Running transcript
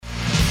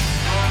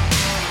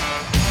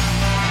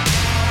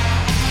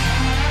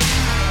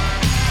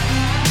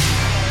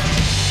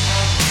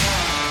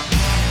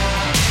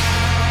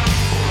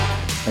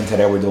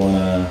today we're doing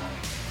a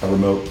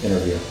remote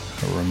interview.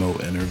 A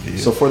remote interview.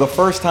 So for the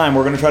first time,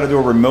 we're going to try to do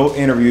a remote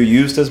interview.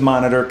 Use this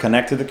monitor,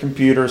 connect to the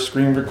computer,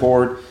 screen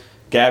record.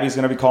 Gabby's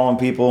going to be calling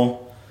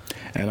people.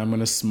 And I'm going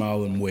to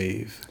smile and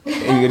wave. And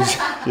you're going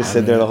to just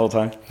sit there the whole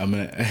time? I'm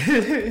going to...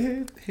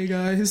 Hey,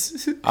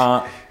 guys.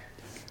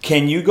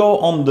 Can you go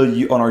on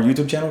our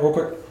YouTube channel real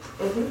quick?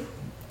 Mm-hmm.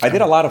 I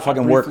did a lot of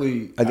fucking work.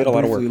 I did a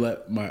lot of work. I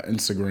let my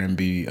Instagram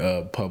be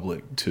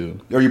public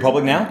too. Are you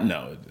public now?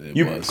 No,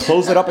 you was.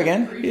 Closed it up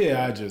again?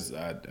 Yeah,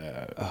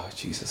 oh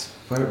Jesus!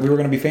 We were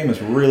gonna be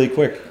famous really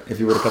quick if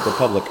you would have kept it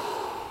public.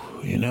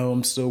 You know,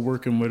 I'm still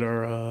working with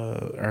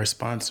our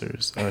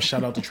sponsors.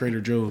 Shout out to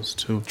Trader Joe's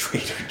too.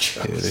 Trader Joe's.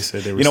 Yeah, they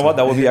said they were. You know what?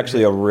 That would be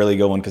actually a really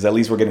good one because at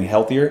least we're getting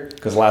healthier.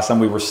 Because last time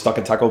we were stuck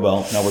at Taco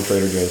Bell, now we're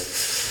Trader Joe's.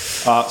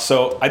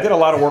 So I did a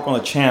lot of work on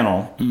the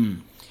channel.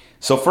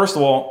 So first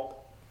of all.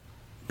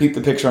 Peep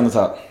the picture on the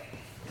top.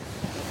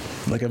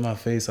 Look at my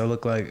face. I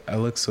look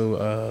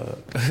so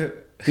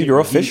Dude, you're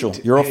official.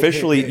 You're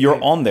officially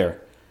you're on there.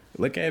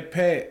 Look at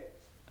Pat.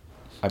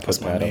 I put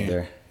Pat up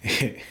there.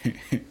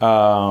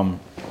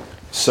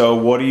 So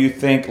what do you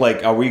think?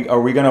 Like, are we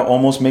gonna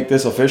almost make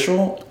this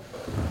official?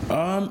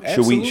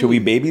 Should we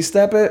baby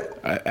step it?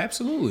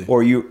 Absolutely.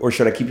 Or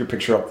should I keep your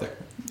picture up there?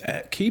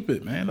 Keep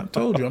it, man. I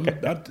told you.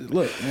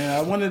 Look,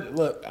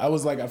 man. I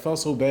was like, I felt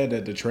so bad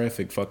that the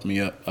traffic fucked me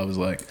up. I was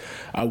like,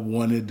 I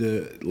wanted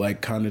to like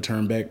kind of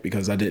turn back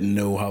because I didn't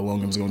know how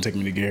long it was going to take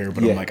me to get here.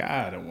 But I'm like,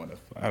 I don't want to.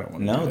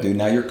 No, dude.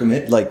 Now you're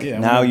committed. Like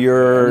I'm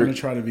going to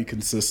try to be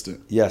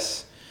consistent.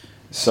 Yes.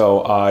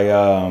 So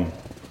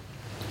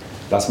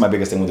that's my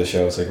biggest thing with the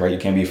show. It's like, right, you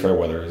can't be fair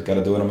weather. You got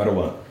to do it no matter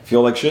what.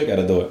 Feel like shit, got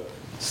to do it.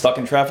 Stuck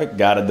in traffic,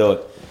 got to do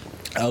it.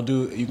 I'll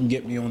do it. You can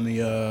get me on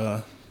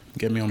the.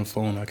 Get me on the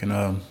phone. I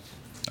can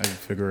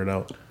figure it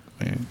out.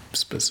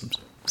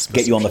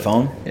 Get you on the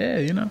phone? Yeah,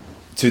 you know.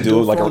 To do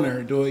like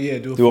phoner. Do a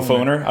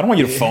phoner. I don't want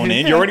you to phone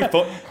in. You're already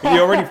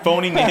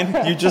phoning in.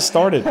 You just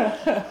started. Do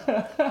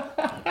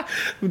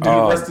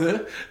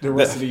the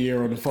rest of the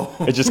year on the phone.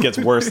 It just gets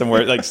worse and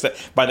worse. Like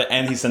by the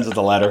end, he sends us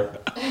a letter.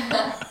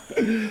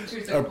 He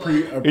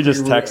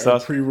just texts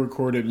us a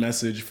pre-recorded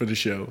message for the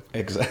show.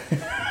 Exactly.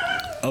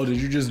 Oh,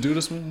 did you just do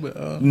this one?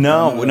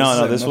 No.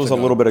 This was a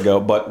little bit ago,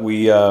 but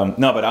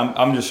but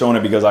I'm just showing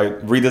it because I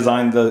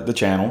redesigned the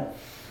channel.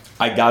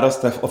 I got us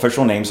the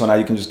official name, so now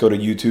you can just go to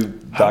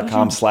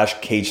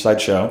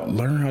youtube.com/cagesideshow.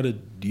 Learn how to.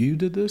 You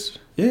did this?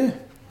 Yeah,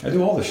 I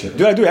do all this shit,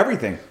 dude. I do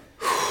everything.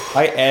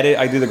 I edit.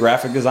 I do the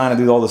graphic design. I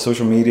do all the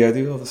social media. I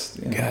do all this.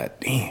 You know. God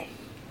damn.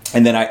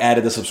 And then I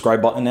added the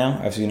subscribe button now.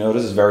 As you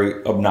notice, it's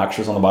very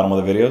obnoxious on the bottom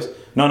of the videos.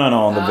 No,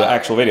 on the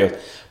actual videos.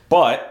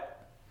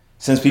 But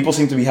since people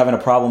seem to be having a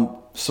problem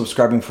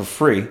subscribing for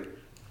free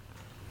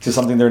to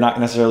something they're not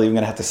necessarily even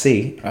going to have to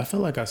see. I feel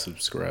like I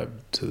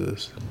subscribed to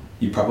this.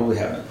 You probably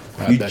haven't.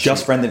 You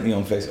just friended me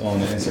on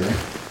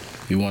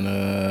Instagram. You want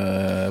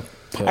to...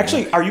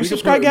 Actually, are you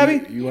subscribed,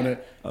 Gabby? You want to...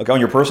 Okay,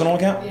 on your personal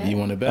account? Yeah. You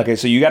want to bet? Okay,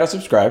 so you got to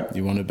subscribe.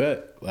 You want to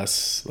bet?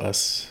 Let's...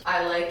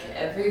 I like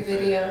every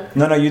video.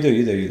 No, you do.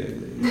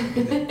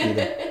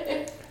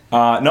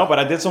 No, but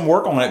I did some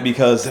work on it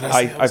because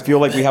I feel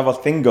like we have a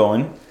thing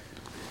going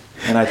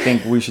and I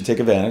think we should take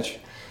advantage.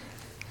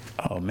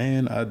 Oh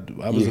man, I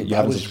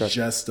was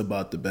just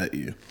about to bet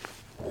you.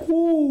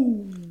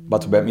 Ooh.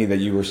 About to bet me that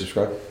you were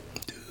subscribed,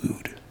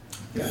 dude.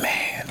 Yeah.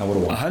 Man, I would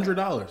have won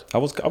 $100. I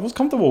was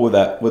comfortable with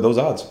those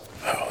odds.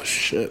 Oh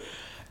shit.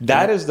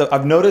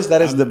 I've noticed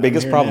that is the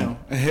biggest problem.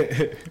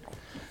 Why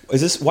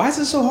is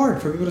this so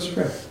hard for people to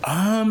subscribe?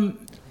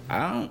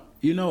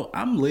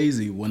 I'm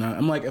lazy when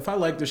I'm like, if I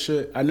like the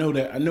shit, I know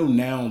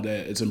now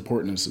that it's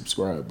important to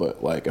subscribe,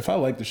 but like, if I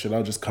like the shit,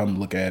 I'll just come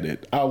look at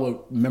it.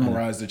 I'll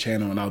memorize the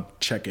channel and I'll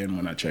check in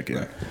when I check in.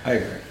 Right. I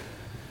agree.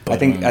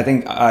 But, I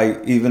think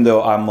even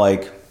though I'm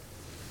like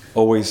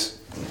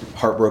always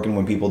heartbroken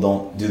when people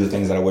don't do the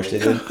things that I wish they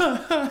did,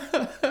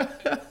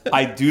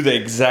 I do the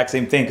exact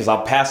same thing because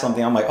I'll pass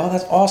something. I'm like, oh,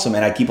 that's awesome.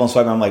 And I keep on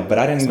swiping. I'm like, but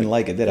I didn't even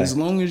like it, did I? As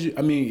long as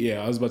I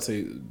was about to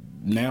say,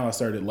 now I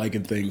started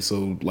liking things,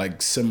 so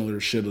like similar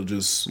shit will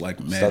just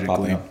like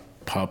magically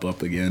pop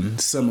up again,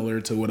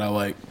 similar to what I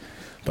like.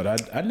 But I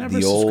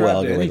never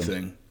subscribed to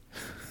anything.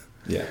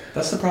 Yeah,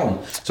 that's the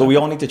problem. So we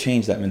all need to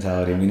change that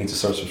mentality, and we need to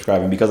start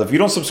subscribing because if you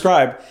don't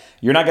subscribe,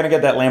 you're not gonna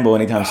get that Lambo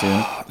anytime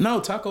soon. No,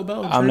 Taco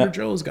Bell, Trader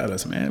Joe's got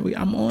us, man.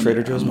 I'm on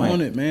Trader Joe's. I'm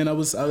on it, man. I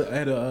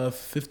had a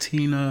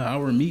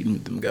 15-hour meeting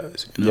with them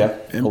guys. You know? Yeah,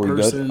 in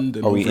person,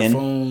 then over the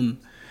phone.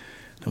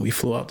 Then we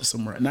flew out to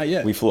somewhere. Not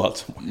yet. We flew out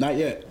somewhere. Not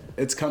yet.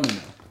 It's coming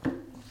now.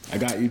 I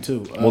got you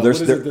too. Well, there's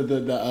the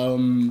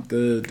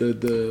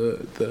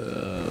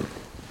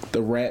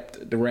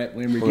wrapped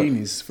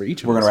Lamborghinis for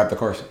each of us. We're gonna wrap the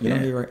cars.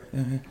 Yeah, you're right.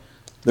 Yeah.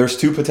 There's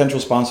 2 potential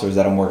sponsors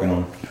that I'm working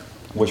on,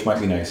 which might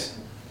be nice.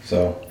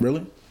 So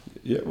really?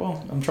 Yeah.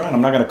 Well, I'm trying.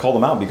 I'm not gonna call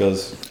them out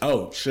because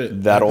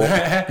shit, that'll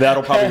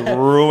probably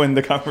ruin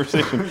the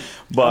conversation.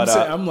 But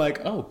I'm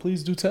like,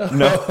 please do tell.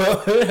 No,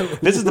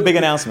 this is the big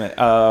announcement.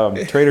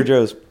 Trader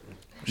Joe's.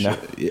 No,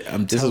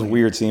 this is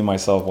weird seeing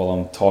myself while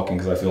I'm talking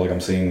because I feel like I'm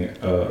seeing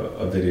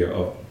a video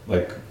of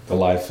like the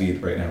live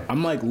feed right now.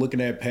 I'm like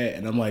looking at Pat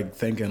and I'm like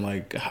thinking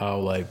like how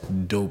like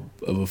dope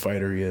of a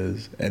fighter he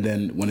is, and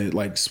then when it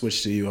like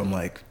switched to you, I'm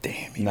like,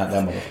 damn, Not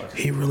that motherfucker.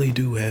 he really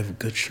do have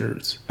good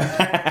shirts.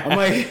 I'm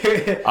like,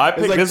 I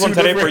picked this one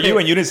today for you,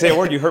 and you didn't say a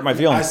word. You hurt my I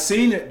feelings.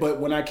 seen it, but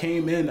when I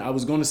came in, I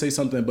was going to say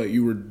something, but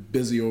you were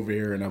busy over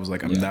here, and I was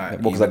like, I'm not.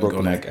 Well, because I even broke the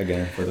gonna- neck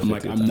again for the I'm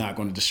like, 50th I'm time. not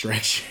going to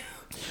distract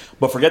you.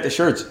 But forget the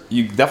shirts.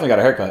 You definitely got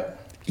a haircut.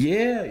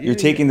 Yeah, You're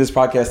taking this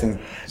podcasting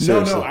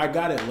seriously. No, I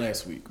got it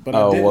last week, but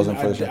Oh, I it didn't. wasn't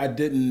for the show. I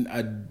didn't.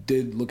 I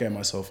did look at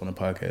myself on the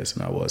podcast,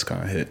 and I was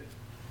kind of hit.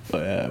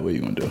 But what are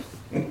you gonna do?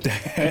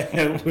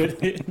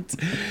 With it?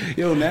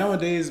 Yo,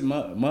 nowadays,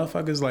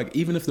 motherfuckers like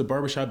even if the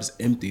barbershop is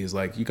empty, it's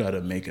like you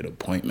gotta make an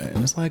appointment,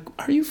 and it's like,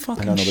 are you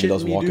fucking nobody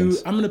does shitting me, walk-ins.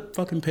 dude? I'm gonna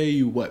fucking pay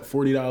you what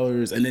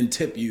 $40 and then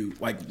tip you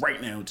like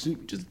right now.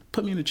 Just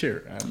put me in a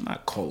chair. I'm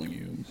not calling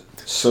you.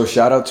 So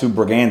shout out to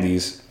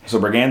Brigandy's. So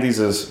Brigandy's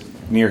is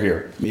near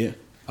here. Yeah.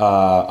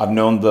 I've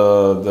known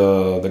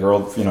the girl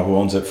who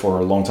owns it for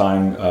a long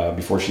time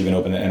before she even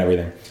opened it and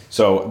everything.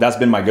 So that's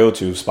been my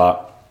go-to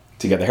spot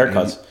to get the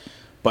haircuts.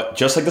 But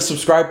just like the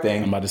subscribe I'm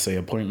thing, about to say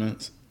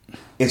appointments.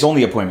 it's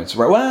only appointments,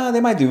 right? Well,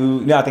 they might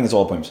do. No, I think it's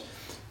all appointments.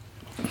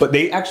 But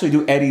they actually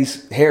do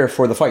Eddie's hair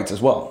for the fights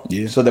as well.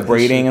 Yeah. So the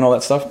braiding and all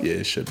that stuff. Yeah,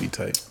 it should be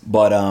tight.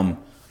 But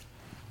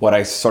what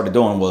I started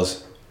doing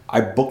was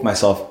I booked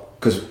myself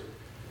because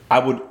I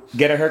would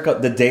get a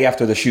haircut the day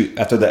after the shoot,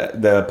 after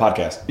the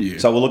podcast. Yeah.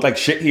 So I would look like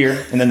shit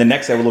here, and then the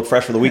next day I would look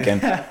fresh for the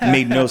weekend.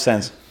 Made no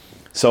sense.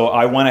 So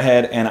I went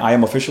ahead and I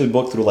am officially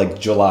booked through like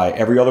July,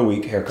 every other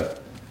week haircut.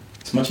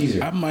 It's much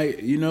easier. I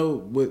might,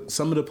 with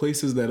some of the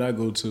places that I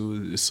go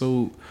to, it's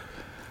so,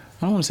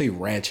 I don't want to say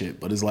ratchet,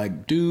 but it's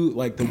like, dude,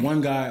 like the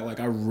one guy, like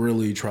I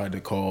really tried to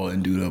call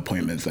and do the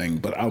appointment thing,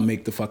 but I'll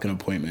make the fucking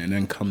appointment and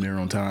then come there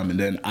on time, and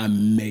then I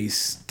may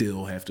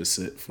still have to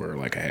sit for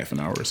like a half an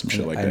hour or some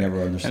shit like I that.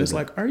 never understood And it's that.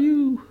 like, are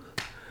you?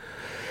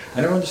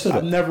 I never understood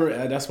I've it. never.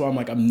 That's why I'm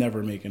like, I'm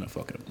never making a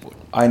fucking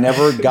appointment. I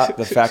never got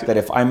the fact that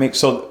if I make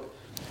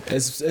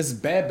It's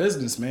bad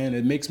business, man.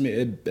 It makes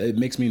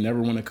me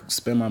never want to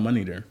spend my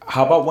money there.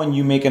 how about when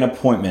you make an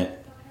appointment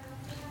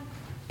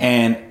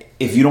and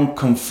if you don't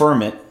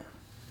confirm it,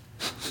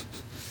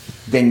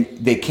 then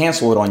they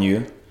cancel it on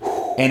you.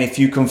 And if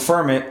you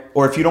confirm it,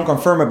 or if you don't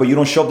confirm it but you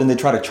don't show up, then they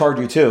try to charge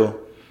you too.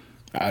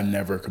 I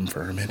never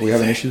confirm it. Are we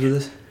having issues with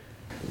this?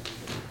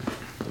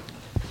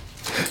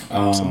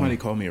 Somebody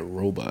called me a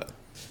robot.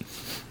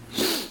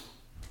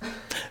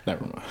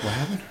 Never mind. What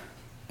happened?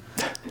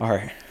 All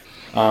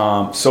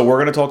right. So we're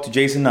gonna talk to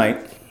Jason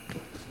Knight.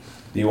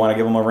 Do you want to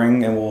give him a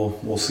ring and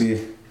we'll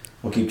see?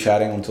 We'll keep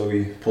chatting until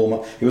we pull him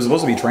up. He was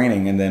supposed to be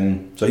training, and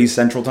then so he's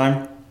Central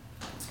Time,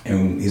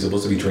 and he's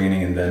supposed to be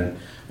training, and then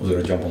was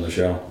gonna jump on the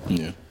show.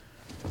 Yeah.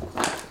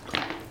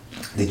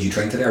 Did you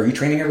train today? Are you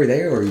training every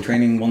day, or are you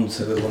training once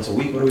a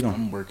week? What are we doing?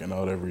 I'm working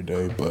out every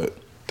day, but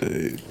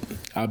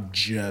I've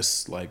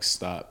just like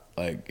stopped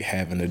like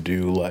having to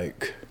do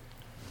like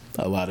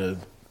a lot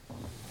of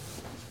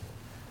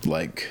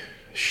like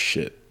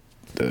shit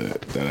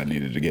that I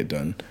needed to get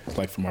done,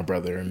 like for my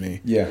brother and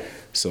me. Yeah.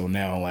 So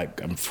now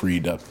like I'm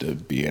freed up to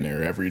be in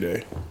there every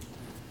day.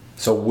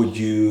 So are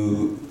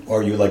you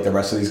like the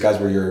rest of these guys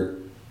where you're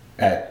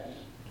at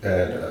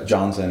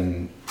John's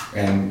and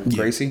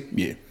Gracie?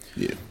 Yeah.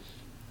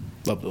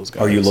 Love those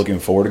guys. Are you looking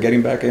forward to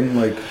getting back in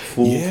like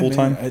full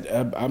time?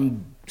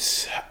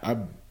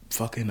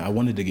 I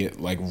wanted to get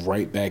like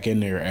right back in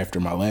there after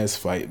my last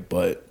fight,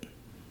 but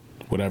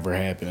whatever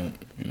happened,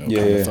 kind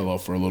of fell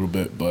off for a little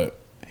bit. But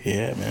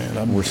yeah,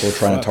 man, We're still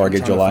trying to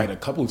target July. To fight a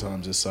couple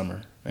times this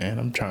summer, man.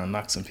 I'm trying to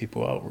knock some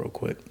people out real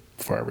quick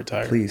before I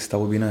retire. Please, that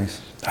would be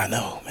nice. I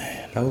know,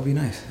 man. That would be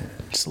nice.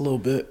 Just a little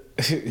bit.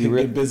 You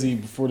Get busy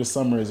before the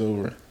summer is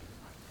over.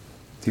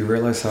 Do you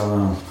realize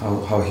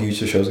how huge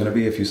the show's gonna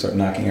be if you start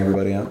knocking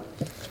everybody out?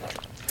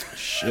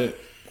 Shit.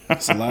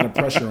 It's a lot of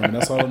pressure on me.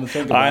 That's all I'm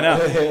thinking I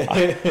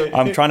about. know.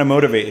 I'm trying to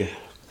motivate you.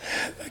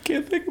 I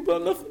can't think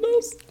about nothing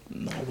else.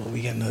 No, but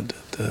we getting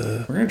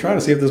the We're gonna try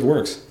to see if this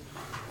works.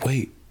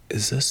 Wait,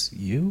 is this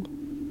you?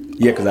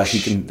 Yeah, because that's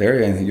you can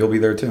there, and you'll be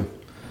there too.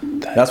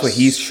 That's what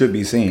he should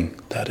be seeing.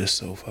 That is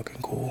so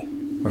fucking cool.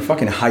 We're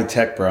fucking high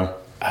tech, bro.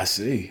 I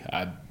see.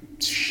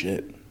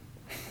 Shit.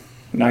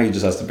 Now he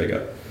just has to pick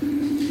up.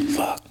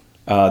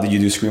 Fuck. Did you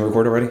do screen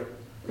record already?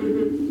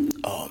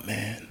 Oh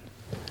man.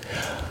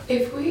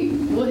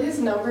 Will his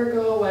number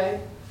go away?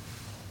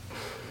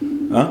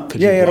 Huh? Could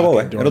you Yeah, it'll block go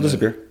it away. during It'll the-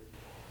 disappear.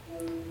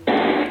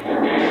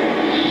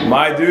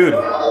 My dude,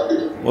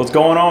 what's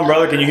going on,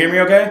 brother? Can you hear me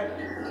okay?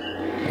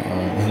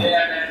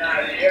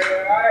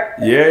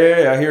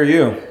 Yeah, I hear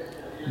you.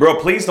 Bro,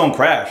 please don't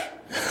crash.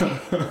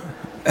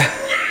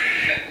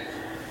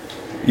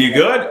 You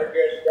good?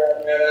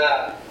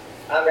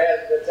 I'm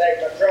headed to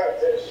take my truck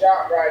to the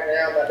shop right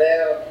now. My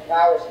damn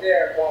power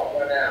steering pump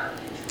went out.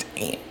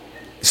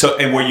 So,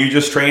 and were you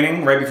just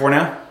training right before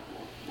now?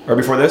 Or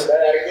before this? Is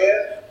that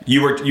good?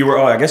 You were,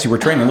 oh, I guess you were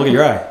training. Look at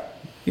your eye.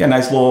 Yeah,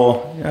 nice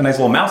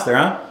little mouse there,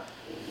 huh?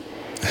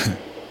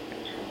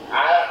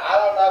 I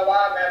don't know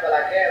why, man, but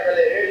I can't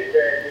really hear you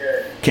very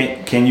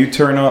good. can you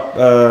turn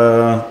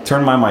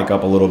my mic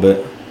up a little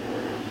bit?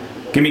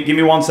 Give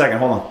me 1 second.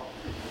 Hold on.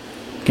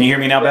 Can you hear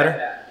me now better?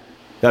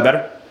 Is that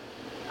better?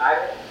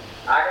 I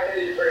can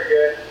hear you pretty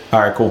good. All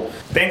right, cool.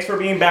 Thanks for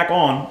being back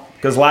on.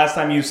 Because last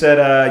time you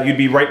said you'd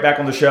be right back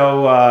on the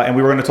show, and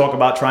we were going to talk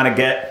about trying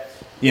to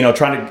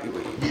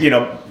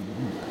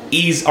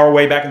ease our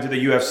way back into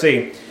the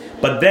UFC.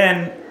 But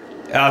then,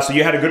 so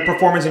you had a good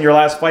performance in your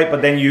last fight,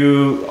 but then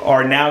you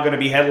are now going to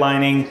be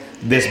headlining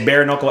this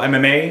bare knuckle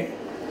MMA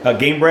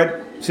game bred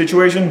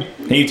situation.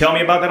 Can you tell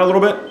me about that a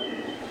little bit?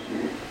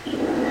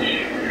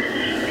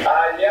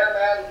 Yeah,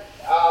 man.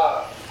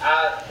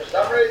 For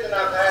some reason,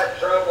 I've had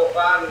trouble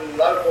finding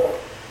local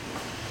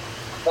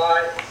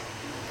fights.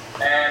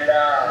 And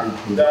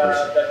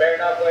the bare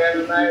knuckle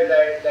MMA,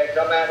 they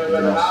come at me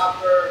with an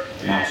offer,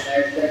 and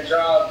they said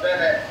Charles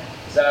Bennett.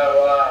 So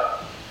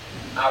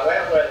I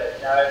went with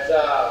it.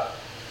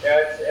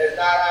 It's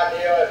not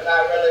ideal. It's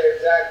not really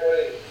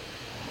exactly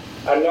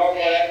a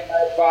normal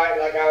MMA fight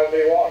like I would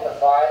be wanting to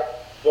fight.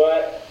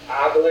 But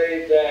I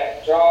believe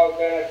that Charles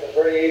Bennett's a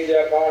pretty easy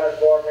opponent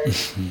for me.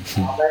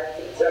 I'll make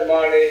some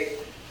money.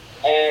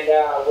 And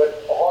with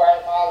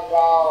Jorge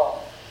Masvidal,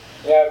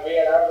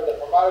 being over the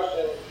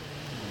promotion,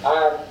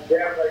 I'm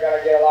definitely going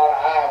to get a lot of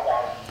eyes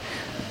on it.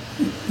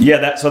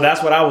 Yeah, so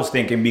that's what I was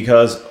thinking,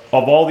 because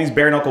of all these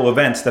bare knuckle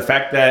events, the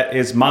fact that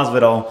it's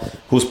Masvidal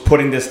who's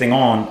putting this thing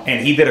on,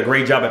 and he did a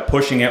great job at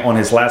pushing it on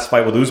his last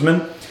fight with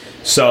Usman.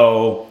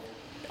 So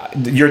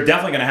you're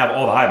definitely going to have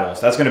all the eyeballs.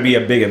 That's going to be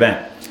a big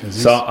event.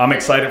 So I'm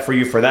excited for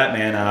you for that,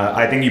 man.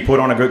 I think you put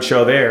on a good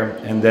show there,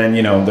 and then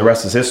the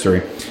rest is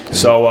history.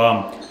 So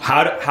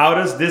how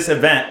does this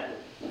event,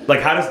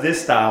 how does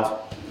this style?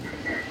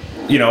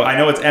 I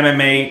know it's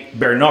MMA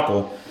bare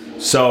knuckle,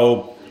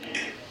 so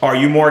are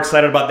you more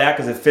excited about that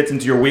because it fits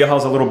into your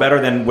wheelhouse a little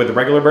better than with the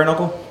regular bare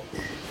knuckle?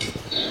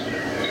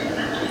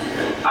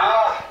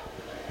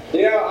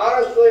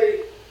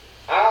 Honestly,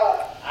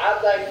 I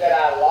think that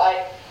I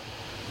like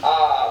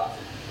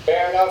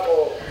bare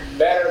knuckle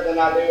better than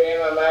I do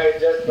MMA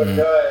just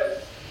because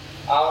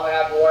I only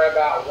have to worry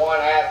about one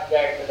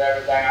aspect of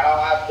everything. I don't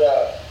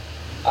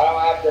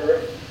have to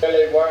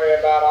really worry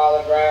about all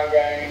the ground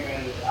game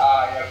and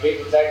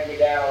people taking me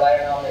down and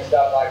laying on me and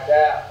stuff like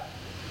that.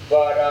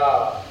 But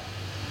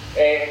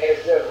and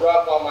it's just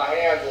rough on my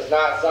hands. It's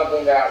not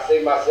something that I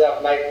see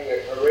myself making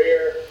a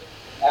career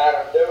out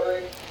of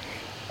doing.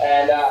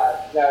 And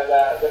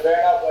the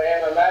bare knuckle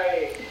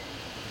MMA,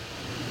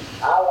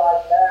 I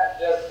like that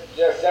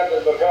just simply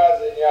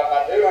because if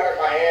I do hurt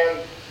my hand,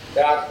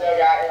 then I've still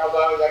got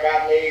elbows, I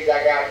got knees,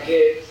 I got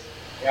kicks.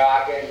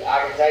 I can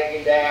take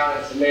him down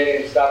and submit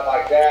him and stuff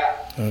like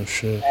that. Oh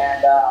shit.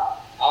 And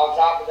on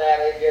top of that,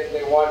 it gives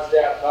me one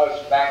step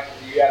closer back to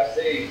the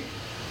UFC.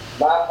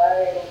 My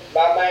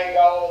main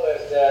goal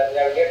is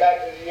to get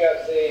back to the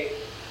UFC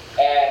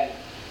and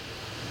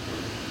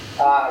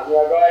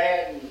go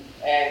ahead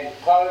and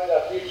close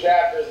a few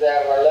chapters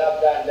that were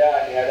left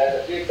undone.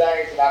 There's a few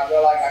things that I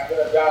feel like I could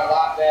have done a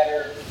lot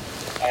better,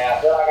 and I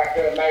feel like I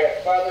could have made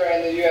it further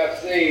in the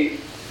UFC.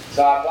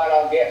 So I plan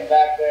on getting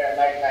back there and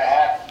making that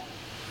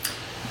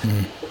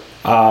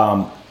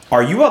happen.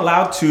 Are you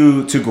allowed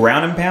to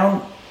ground and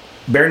pound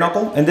bare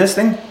knuckle in this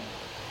thing?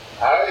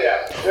 Oh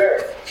yeah, sure.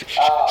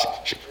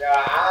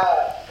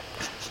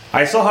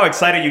 I saw how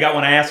excited you got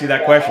when I asked you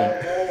that question.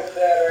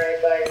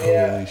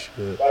 Holy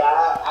shit. But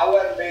I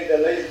wouldn't be the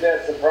least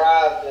bit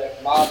surprised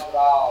if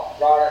Masvidal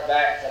brought it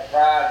back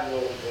surprise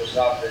rules or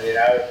something,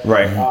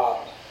 Right. I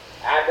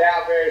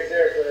doubt very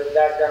seriously that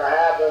that's going to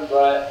happen,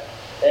 but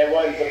it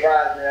wouldn't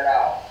surprise me at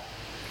all.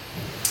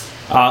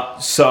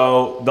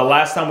 So the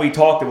last time we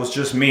talked, it was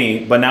just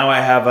me, but now I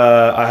have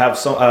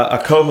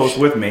a co-host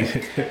with me,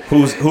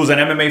 who's an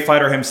MMA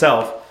fighter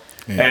himself,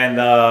 and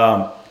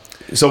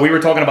so we were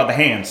talking about the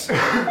hands.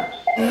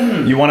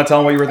 You want to tell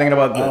him what you were thinking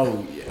about?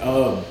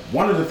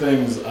 One of the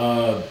things,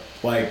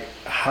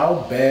 how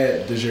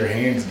bad does your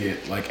hands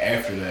get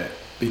after that?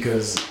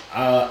 Because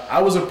I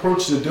was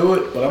approached to do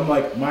it, but I'm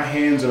like, my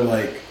hands are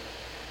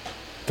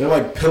they're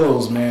like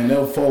pillows, man.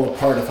 They'll fall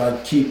apart if I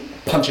keep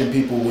punching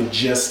people with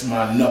just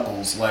my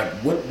knuckles.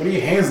 What do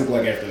your hands look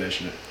like after that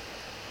shit?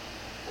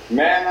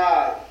 Man,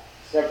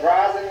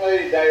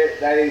 surprisingly,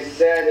 they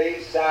said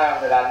each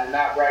time that I did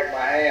not break my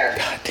hand.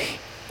 God damn.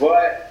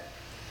 But,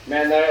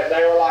 man,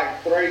 they were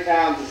like 3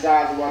 times the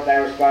size of what they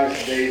were supposed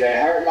to be. They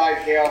hurt like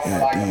hell for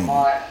a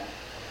month.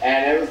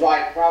 And it was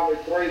probably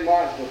 3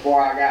 months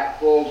before I got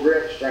full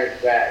grip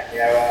strength back.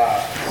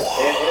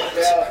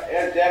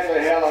 It's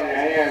definitely hell on your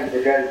hands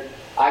because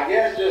I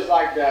guess just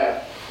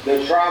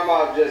the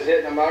trauma of just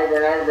hitting them over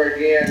and over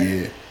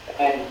again.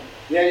 Yeah. And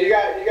you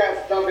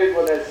got some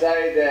people that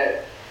say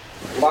that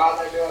while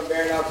they're doing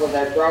bare knuckle,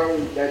 they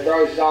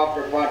throw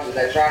softer punches.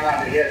 They try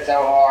not to hit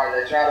so hard.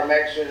 They try to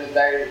make sure that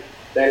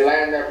they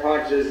land their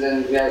punches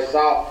in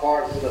soft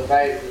parts of the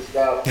face and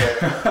stuff.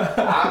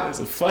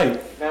 It's a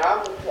fight. Man,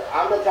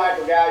 I'm the type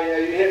of guy. You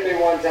hit me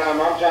one time,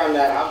 I'm trying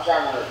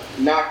to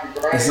knock your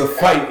brains. It's a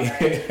fight.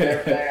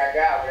 Everything I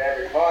got with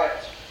every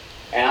punch,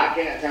 and I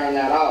can't turn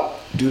that off.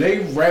 Do they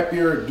wrap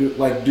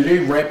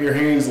your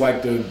hands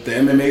like the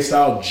MMA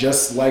style,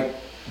 just like,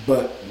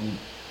 but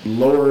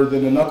lower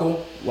than the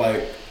knuckle,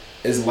 like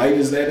as light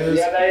as that is?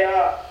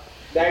 Yeah,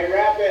 they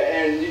wrap it,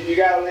 and you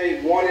gotta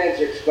leave 1 inch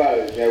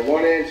exposed.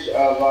 1 inch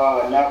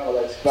of knuckle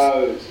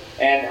exposed,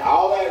 and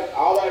all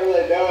that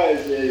really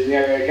does is,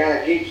 it kind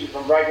of keeps you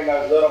from breaking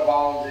those little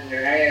bones in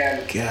your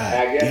hand. God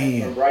and I guess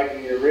damn. from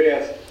breaking your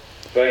wrist.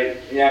 But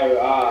it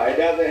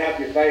doesn't help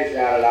your face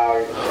out at all.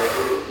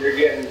 You're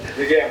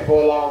getting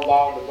full on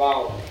bone to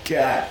bone.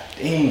 God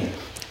damn.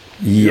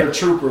 Yeah. You're a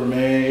trooper,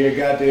 man. You're a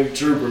goddamn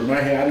trooper.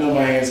 I know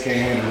my hands can't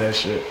handle that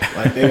shit.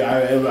 Like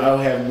I'll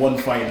have one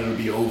fight and it'll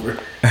be over.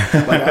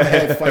 Like I've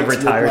had fights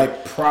with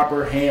like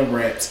proper hand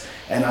rats,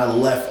 and I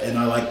left, and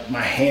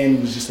my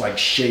hand was just like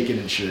shaking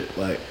and shit.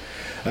 Like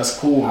that's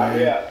cool,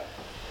 man.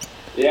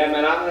 Yeah,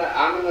 man.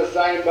 I'm in the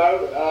same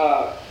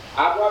boat.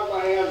 I broke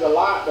my hands a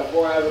lot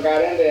before I ever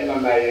got into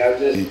MMA.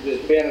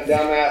 Just being a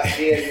dumbass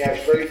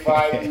kid, street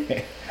fighting.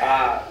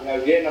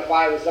 Getting a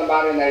fight with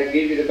somebody and they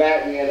give you the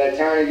back, and they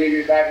turn and give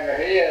you the back of their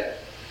head.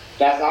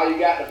 That's all you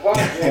got to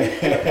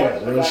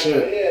punch. Real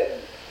shit.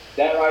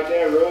 That right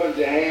there ruins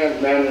your hands,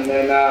 man. And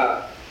then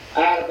I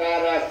had a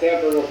badass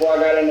temper before I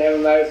got into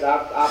MMA, so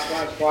I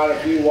punched quite a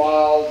few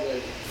walls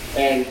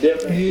and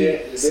different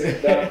shit,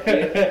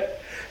 different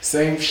stuff.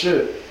 Same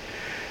shit.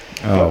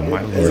 Oh my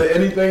lord.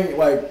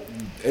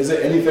 Is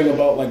there anything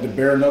about like the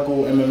bare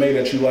knuckle MMA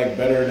that you like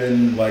better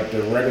than like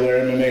the regular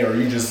MMA, or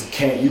you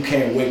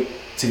can't wait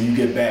till you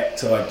get back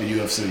to like the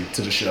UFC,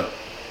 to the show?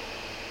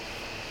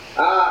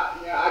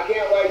 I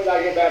can't wait till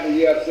I get back to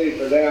UFC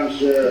for damn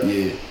sure.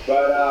 Yeah.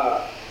 But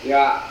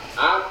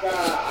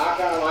I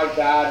kind of like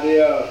the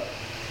idea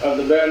of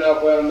the bare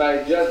knuckle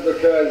MMA just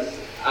because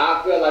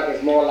I feel like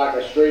it's more like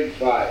a street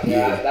fight.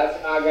 Yeah. That's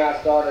how I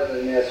got started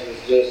in this, was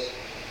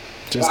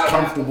just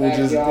comfortable,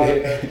 just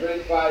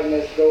street fighting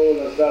at school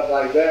and stuff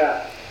like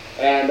that,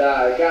 and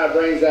it kind of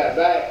brings that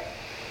back.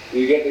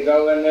 You get to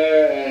go in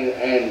there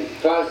and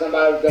punch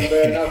somebody with them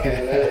bare knuckles.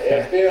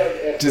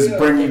 It feels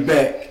bring you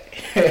back.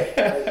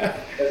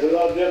 There's a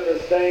little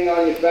different sting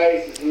on your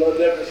face. It's a little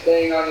different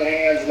sting on your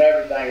hands and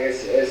everything.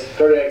 It's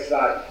pretty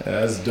exciting.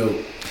 That's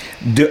dope.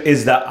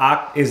 Is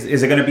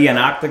it going to be an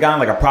octagon,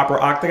 like a proper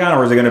octagon,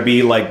 or is it going to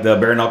be like the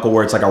bare knuckle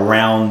where it's like a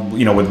round,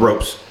 with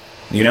ropes?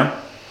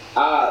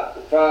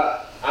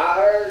 I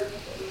heard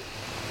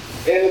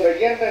in the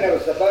beginning it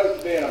was supposed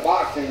to be in a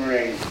boxing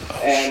ring,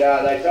 and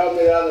they told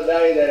me the other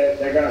day that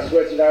they're going to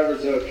switch it over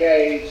to a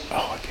cage.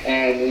 Oh,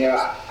 okay. And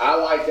I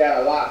like that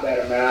a lot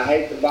better, man. I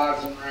hate the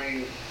boxing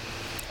ring.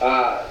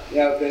 'Cause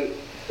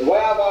the way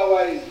I've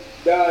always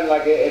done,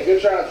 like if you're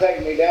trying to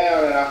take me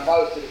down and I'm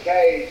close to the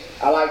cage,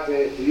 I like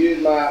to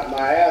use my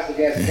ass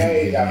against the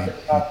cage. I pick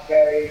up the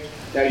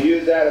cage.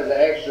 Use that as an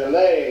extra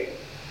leg.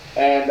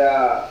 And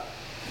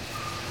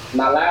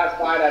my last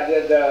fight, I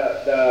did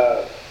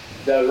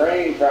the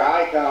ring for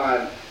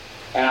Icon,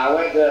 and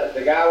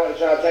the guy went to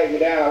try to take me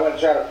down. I went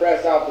to try to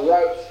press off the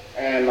ropes,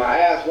 and my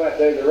ass went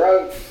through the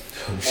ropes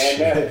and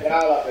messed it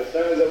all up. As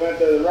soon as it went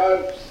through the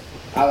ropes,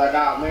 I was like,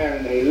 oh man,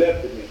 and he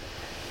lifted me.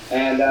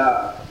 And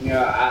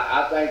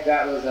I think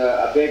that was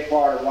a big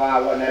part of why I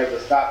wasn't able to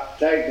stop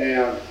the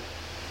takedown.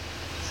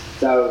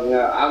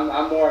 So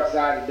I'm more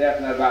excited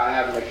definitely about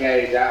having the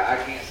cage. I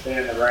can't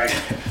stand the ring.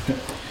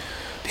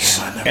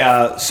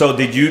 So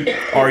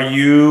are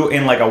you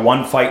in like a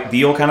one fight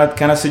deal kind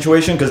of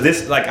situation? Because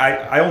this, like,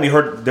 I only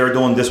heard they're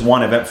doing this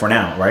one event for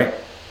now, right?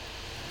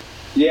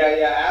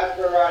 Yeah. As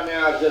for right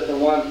now, it's just a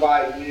one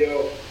fight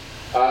deal.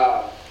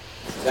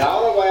 The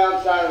only way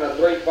I'm signing a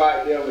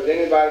 3-fight deal with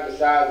anybody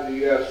besides the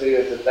UFC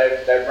is if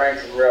they bring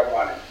some real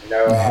money.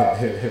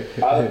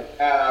 Other than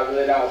that, I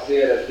really don't see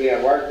it as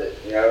being worth it.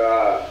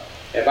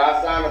 If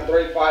I sign a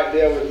 3-fight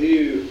deal with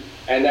you,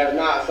 and there's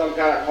not some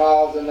kind of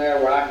clause in there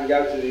where I can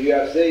go to the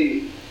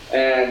UFC,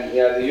 and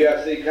the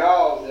UFC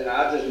calls, and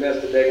I just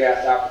missed a big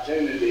ass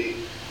opportunity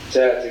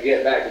to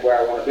get back to where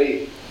I want to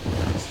be.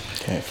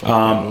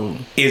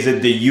 Is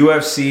it the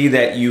UFC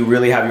that you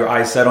really have your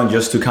eyes set on,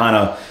 just to kind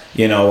of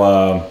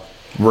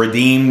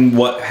redeem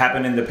what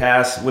happened in the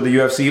past with the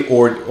UFC,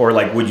 or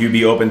like would you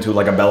be open to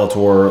like a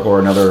Bellator or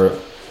another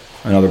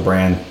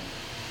brand?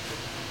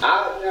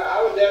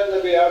 I would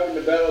definitely be open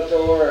to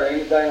Bellator or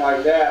anything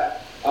like that.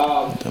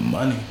 The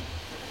money.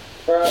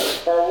 For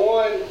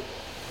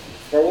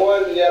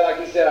one, yeah, like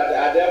you said,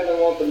 I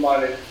definitely want the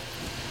money.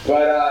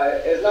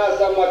 But it's not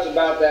so much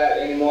about that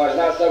anymore. It's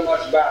not so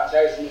much about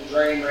chasing the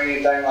dream or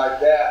anything like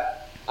that.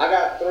 I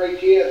got 3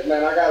 kids,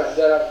 man. I got to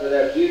set up for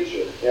their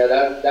future.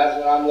 That's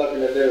what I'm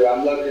looking to do.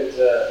 I'm looking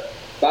to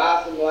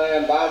buy some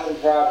land, buy some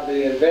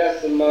property,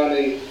 invest some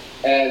money,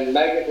 and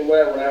make it to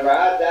where whenever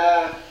I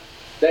die,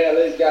 they at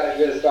least got a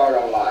good start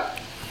on life.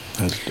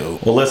 That's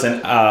dope. Well,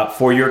 listen,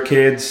 for your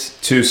kids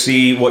to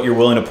see what you're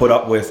willing to put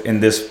up with in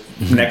this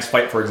next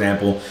fight, for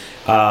example,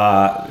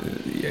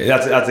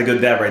 that's a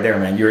good dad right there,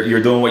 man.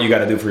 You're doing what you got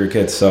to do for your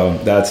kids. So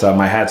that's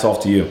my hat's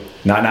off to you.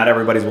 Not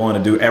everybody's willing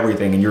to do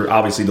everything, and you're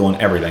obviously doing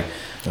everything.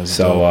 That's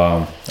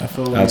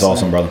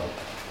awesome, brother.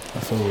 I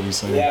feel what you're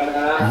saying. Yeah,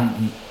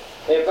 man.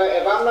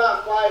 if I'm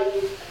not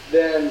fighting,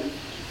 then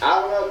I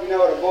don't know if you know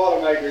what a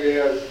Boilermaker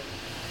is,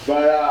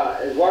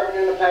 but it's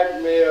working in the paper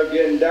mill,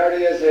 getting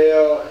dirty as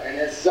hell, and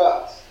it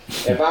sucks.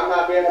 If I'm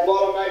not being a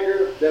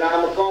Boilermaker, then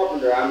I'm a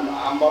carpenter. I'm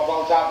up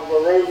on top of a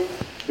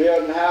roof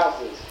building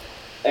houses.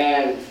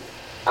 And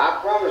I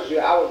promise you,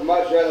 I would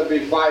much rather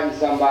be fighting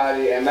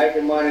somebody and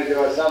making money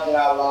doing something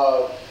I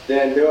love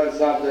than doing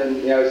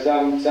something,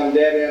 some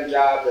dead-end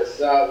job that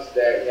sucks,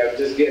 that,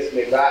 just gets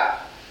me by.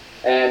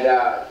 And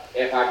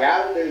if I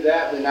got to do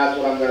that, then that's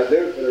what I'm going to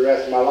do for the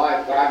rest of my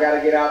life. If I got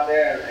to get out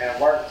there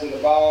and work to the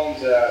bone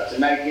to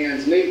make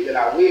ends meet, then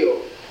I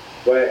will.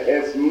 But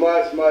it's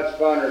much, much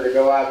funner to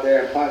go out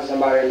there and punch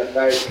somebody in the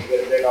face and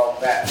get a big old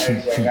fat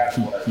paycheck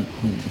afterwards.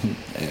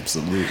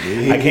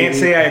 Absolutely. I can't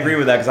say I agree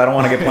with that because I don't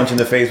want to get punched in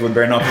the face with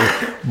bare knuckles.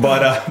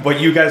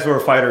 But you guys who are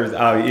fighters,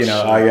 I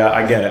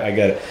get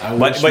it.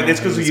 But it's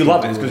because you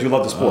love it. It's because you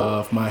love the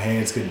sport. If my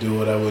hands could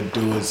do it, I would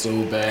do it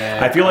so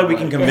bad. I feel like we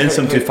can convince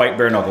them to fight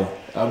bare knuckle.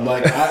 I'm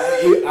like,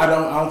 I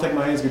don't think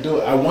my hands could do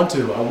it. I want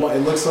to. It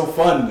looks so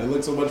fun. It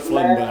looks so much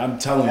fun. But I'm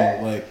telling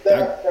you, like,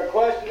 the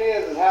question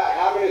is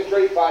how many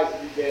street fights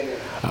have you been in?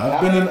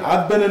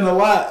 I've been in a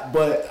lot,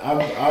 but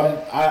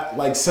I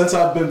like since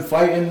I've been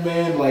fighting,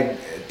 man. Like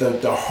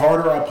the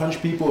harder I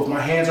punch people, if my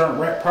hands aren't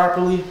wrapped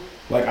properly,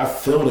 like I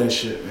feel that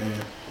shit,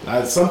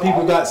 man. Some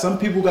people got some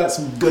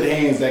good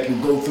hands that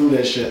can go through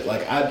that shit.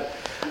 Like I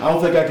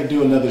don't think I could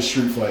do another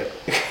street fight.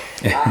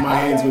 My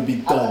hands would be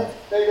done.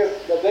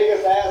 The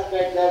biggest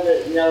aspect of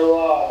it,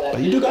 that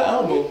But you do got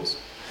elbows.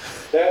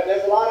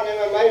 There's a lot of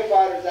MMA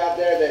fighters out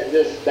there that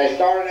they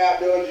started out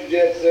doing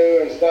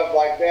jiu-jitsu and stuff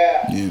like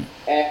that,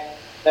 and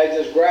they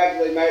just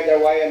gradually made their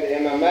way into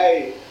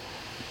MMA,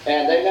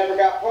 and they never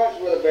got punched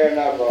with a bare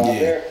knuckle, a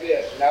bare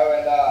fist, and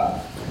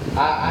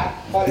I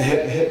punched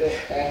him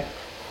and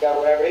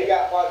whenever he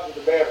got punched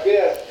with a bare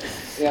fist,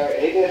 he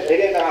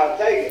didn't know how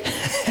to take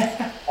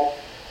it.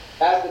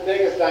 That's the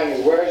biggest thing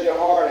is where's your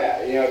heart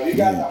at? If you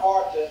got the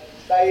heart to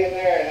stay in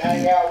there and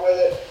hang out with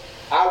it,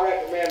 I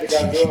recommend to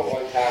go do it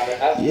one time.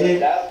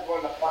 And that's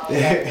when the fun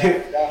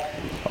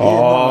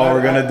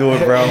we're gonna do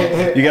it, bro. I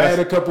had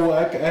a couple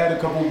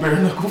bare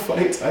knuckle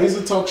fights. I used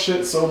to talk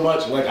shit so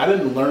much. Like I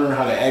didn't learn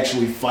how to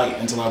actually fight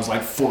until I was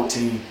like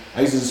 14.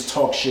 I used to just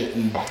talk shit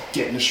and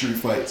get in the street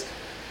fights.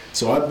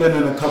 So I've been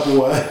in a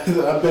couple.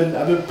 I've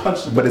been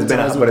punched. But it's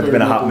been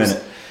a hot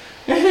minute.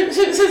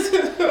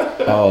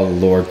 Oh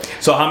Lord!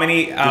 So how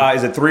many?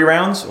 Is it 3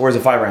 rounds or is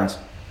it 5 rounds?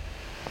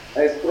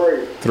 It's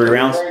 3. 3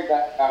 rounds. I'm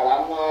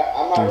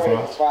not ready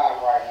for 5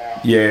 right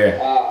now. Yeah.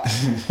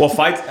 Well,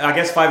 I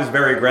guess 5 is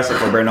very aggressive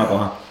for bare knuckle,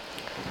 huh?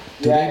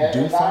 Do they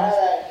do 5? I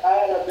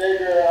had a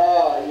bigger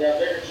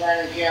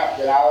training camp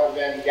that I would have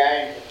been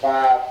game for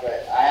 5,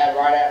 but I had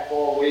right at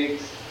 4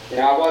 weeks.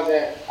 I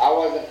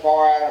wasn't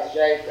far out of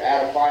shape,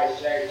 out of fight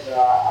shape, so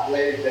I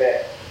believe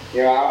that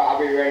I'll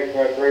be ready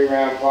for a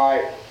 3-round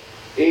fight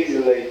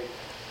easily.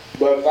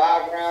 But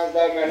 5 rounds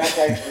though, man, that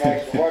takes some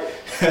extra work.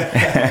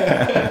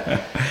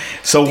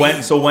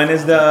 So when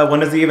is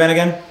the event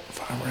again?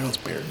 5 rounds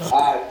bare knuckle.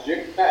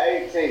 June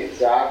 18th.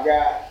 So I've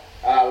got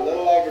a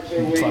little over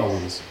 2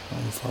 weeks.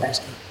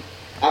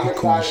 I'm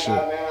excited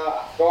about it, man.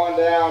 I'm going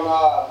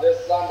down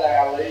this Sunday.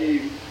 I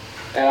leave,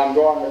 and I'm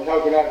going to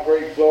Coconut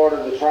Creek,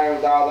 Florida, to train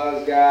with all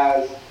those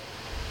guys.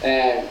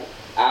 And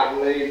I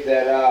believe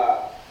that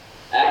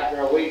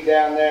after a week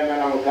down there,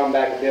 man, I'm gonna come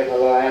back a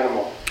different little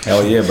animal.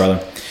 Hell yeah,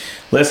 brother.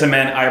 Listen,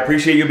 man, I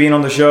appreciate you being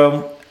on the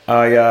show.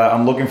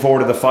 I'm looking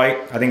forward to the fight.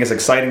 I think it's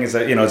exciting. It's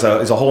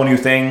a whole new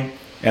thing,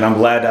 and I'm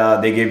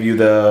glad they gave you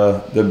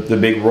the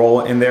big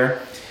role in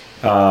there.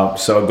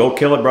 So go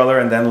kill it, brother,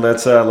 and then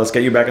let's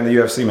get you back in the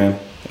UFC, man.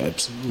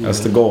 Absolutely. That's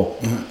the goal.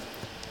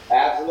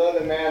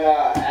 Absolutely, man.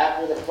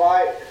 After the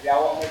fight, if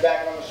y'all want me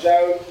back on the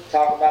show,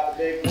 talk about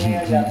the big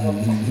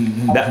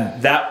win.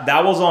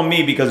 That was on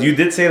me because you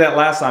did say that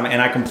last time,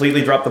 and I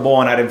completely dropped the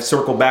ball, and I didn't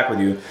circle back with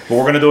you. But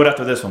we're gonna do it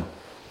after this one.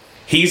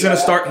 He's gonna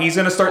start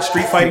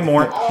street fighting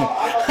more. My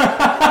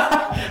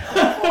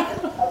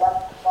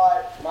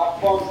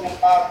performance in the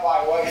last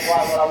fight wasn't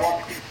quite what I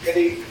wanted to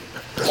be,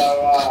 so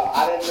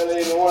I didn't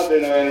really even want to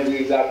do no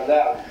interviews after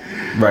that one.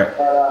 Right.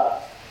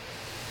 But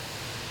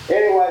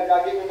anyways,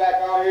 y'all get me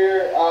back on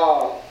here.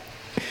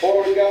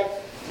 Before we go,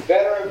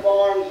 Veteran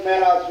Farms,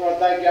 man, I just want to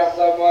thank y'all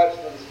so much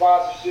for the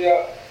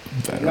sponsorship.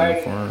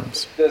 Veteran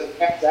Farms. This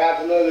is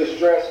absolutely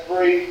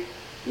stress-free.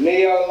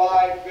 Neo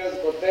Life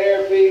Physical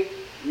Therapy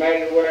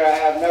made it where I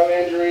have no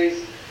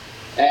injuries,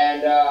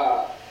 and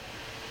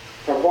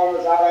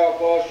Performance Auto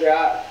Upholstery.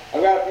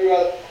 I've got a few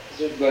other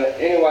sponsors, but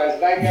anyways,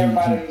 thank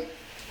everybody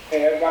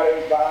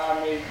who's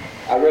behind me.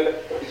 I really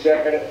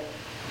appreciate it,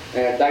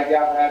 and thank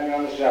y'all for having me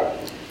on the show.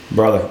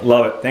 Brother,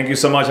 love it. Thank you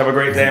so much. Have a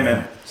great day,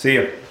 man. See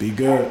you. Be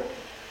good.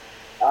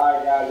 All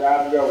right, guys.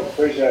 Have a good one.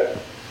 Appreciate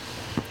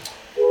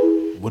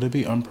it. Would it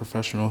be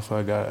unprofessional if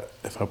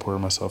I poured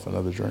myself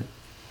another drink?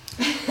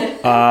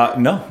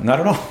 No, not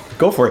at all.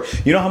 Go for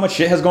it. You know how much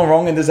shit has gone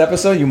wrong in this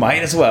episode? You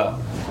might as well.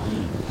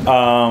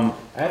 I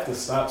have to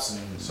stop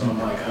soon, so I'm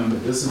like,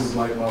 this is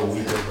like my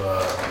week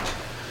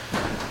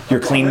of. Your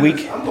clean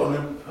week? I'm going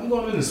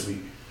going in this week?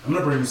 I'm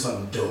gonna bring you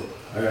something dope.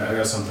 I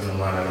got something in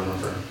mind I don't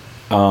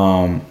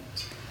remember.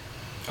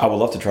 I would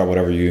love to try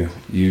whatever you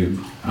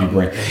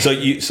bring.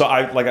 So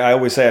I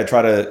always say I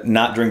try to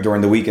not drink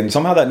during the week, and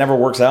somehow that never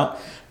works out.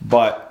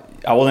 But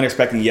I wasn't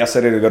expecting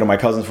yesterday to go to my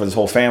cousin's for this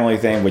whole family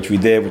thing, which we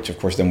did, which of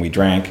course then we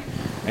drank.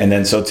 And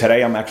then so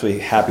today I'm actually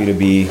happy to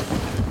be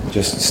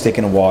just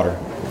sticking to water.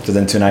 So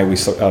then tonight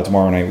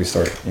tomorrow night we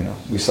start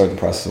the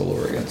process all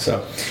over again.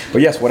 So,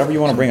 but yes, whatever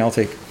you want to bring, I'll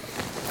take.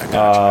 I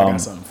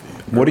got something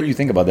for you. What do you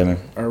think about that, man?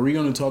 Are we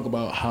going to talk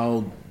about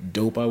how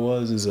dope I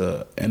was as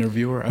a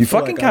interviewer? You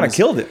fucking kind of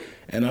killed it.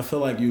 And I feel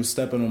like you were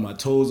stepping on my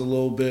toes a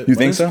little bit. You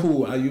think so? It's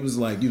cool. You was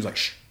like,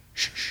 shh,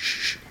 shh,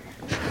 shh, shh.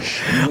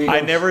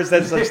 I never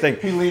said such thing.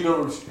 He leaned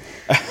over.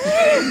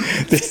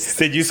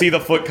 Did you see the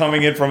foot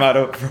coming in from out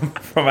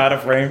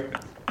of frame?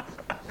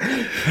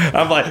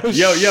 I'm like,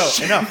 yo,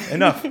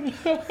 enough.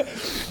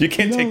 You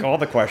can't take all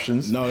the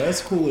questions. No,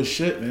 that's cool as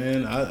shit,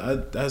 man.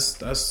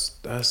 That's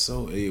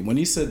so. When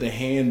he said the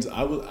hands,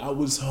 I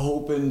was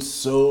hoping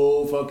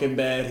so fucking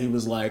bad. He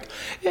was like,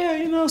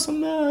 yeah,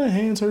 some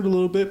hands hurt a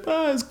little bit,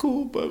 but it's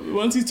cool. But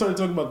once he started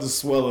talking about the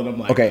swelling, I'm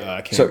like, okay.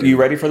 I can't. So you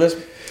ready for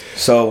this?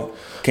 So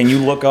can you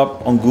look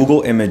up on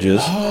Google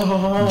Images?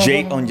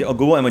 On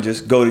Google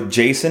Images, go to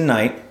Jason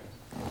Knight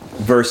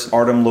versus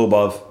Artem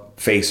Lobov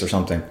face or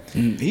something.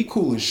 He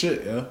cool as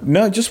shit, yeah.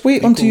 No, just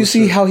wait until you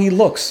see how he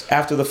looks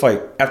after the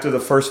fight. After the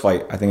first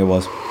fight, I think it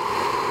was.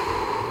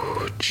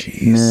 Oh,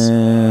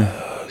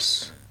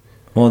 Jesus.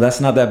 Well,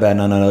 that's not that bad.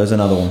 No. There's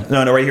another one.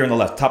 No, right here on the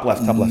left. Top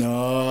left.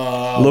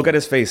 No. Look at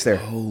his face there.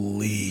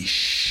 Holy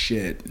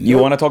shit. You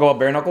want to talk about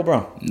bare knuckle,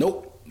 bro?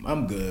 Nope.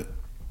 I'm good.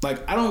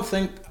 Like, I don't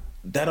think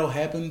that'll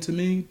happen to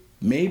me.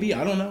 Maybe.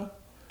 I don't know.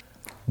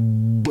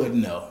 But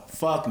no.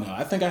 Fuck no.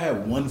 I think I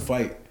had one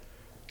fight.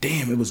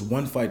 Damn, it was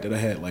one fight that I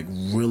had like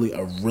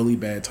a really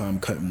bad time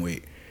cutting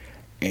weight.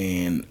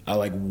 And I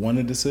like won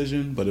a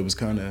decision, but it was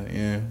kind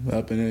of,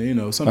 up in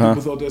it. Some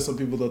people thought that, some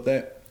people thought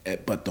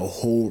that. But the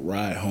whole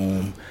ride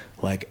home,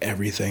 like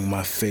everything,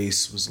 my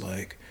face was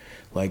like,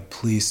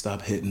 please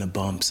stop hitting the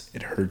bumps.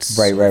 It hurts.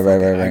 Right.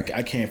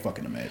 I can't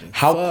fucking imagine.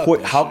 How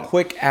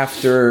quick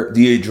after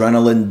the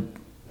adrenaline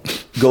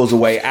goes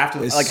away?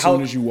 As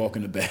soon as you walk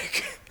in the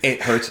back.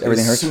 It hurts.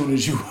 Everything hurts? As soon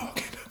as you walk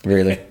in the back.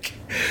 Really?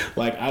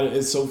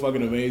 It's so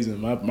fucking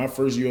amazing. My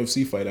first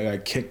UFC fight, I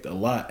got kicked a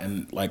lot,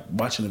 and like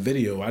watching the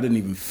video, I didn't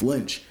even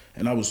flinch,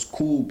 and I was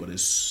cool. But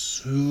as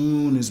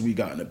soon as we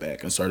got in the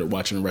back and started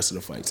watching the rest of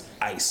the fights,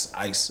 ice.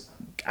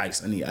 I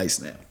need ice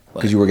now.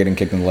 Because you were getting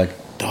kicked in the leg.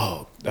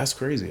 Dog, that's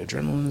crazy.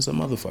 Adrenaline is a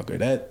motherfucker.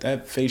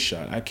 That face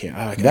shot, I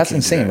can't. That's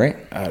insane, right?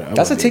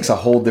 It takes a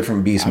whole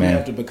different beast, man. I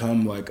have to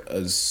become like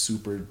a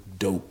super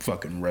dope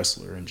fucking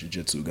wrestler and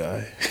jiu-jitsu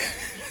guy.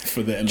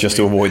 For the MMA. Just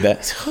to avoid that.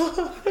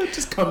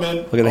 Just come in,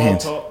 look at the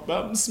hands, talk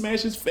about him,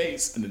 smash his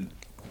face, and then.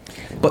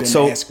 But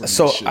so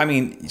I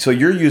mean, so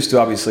you're used to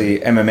obviously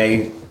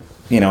MMA,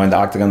 in the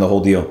octagon, the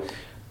whole deal.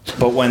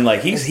 But when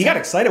he got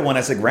excited when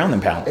I said ground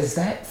and pound. Is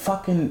that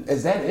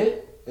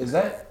it? Is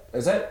that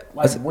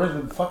like where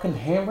the fucking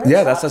hammer?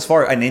 Yeah, that's as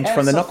far an inch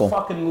from the knuckle.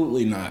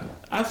 Absolutely not.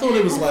 I thought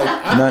it was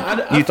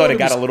like. You thought it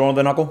got a little on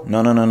the knuckle?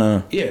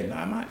 No. Yeah, no,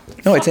 I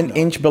might. No, it's an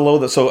inch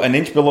below an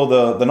inch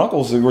below the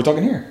knuckles. We're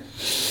talking here.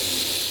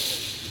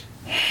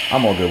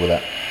 I'm all good with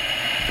that.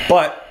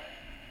 But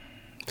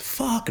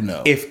fuck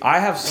no. If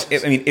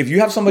you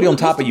have somebody on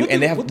top of you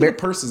and they have what do the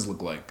purses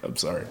look like? I'm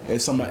sorry.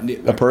 If somebody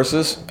the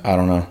purses, I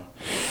don't know.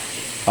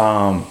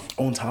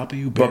 On top of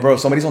you, but bro,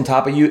 somebody's on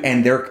top of you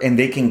and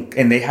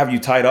they have you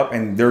tied up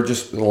and they're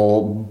just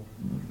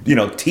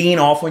teeing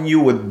off on you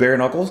with bare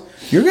knuckles.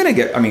 You're gonna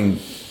get.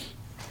 It's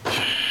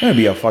gonna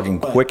be a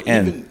fucking quick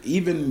end.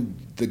 Even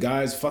the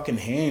guy's fucking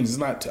hands is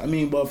not.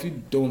 Well, if you're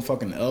doing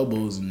fucking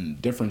elbows and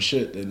different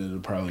shit, then it'll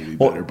probably be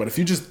better. But if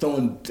you're just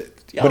throwing,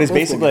 but it's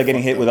basically like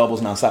getting hit with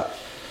elbows nonstop,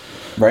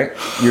 right?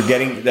 You're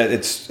getting that.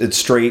 It's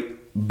straight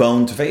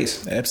bone to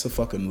face.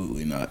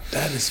 Absolutely not.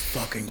 That is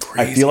fucking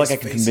crazy. I feel like I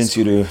can convince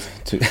you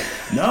to.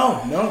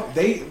 No,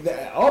 they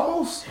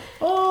almost.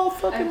 Oh,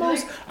 fucking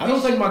most. I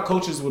don't think my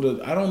coaches would have.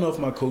 I don't know if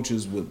my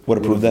coaches would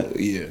approve that.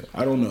 Yeah,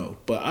 I don't know,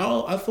 but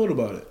I thought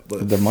about it.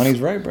 But the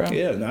money's right, bro.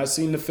 Yeah, and I've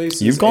seen the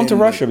faces. You've gone to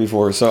Russia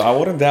before, so I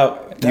wouldn't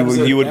doubt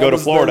you would go to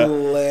Florida.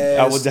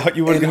 I would doubt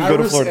you wouldn't go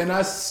to Florida. And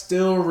I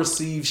still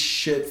receive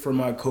shit from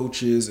my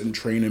coaches and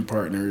training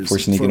partners for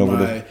sneaking over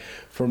there.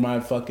 For my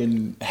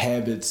fucking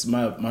habits,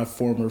 my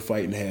former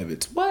fighting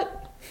habits.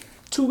 What?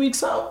 2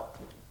 weeks out?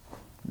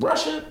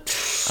 Russia?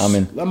 I'm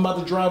in. I'm about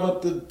to drive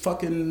up to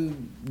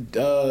fucking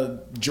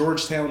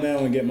Georgetown now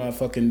and get my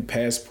fucking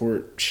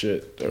passport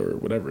shit or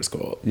whatever it's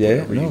called.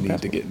 Yeah, you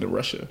need to get into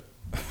Russia.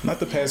 Not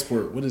the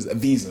passport. What is it? A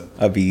visa?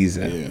 A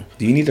visa. Yeah.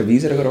 Do you need a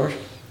visa to go to Russia?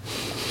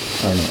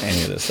 I don't know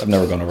any of this. I've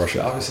never gone to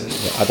Russia, obviously.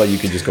 I thought you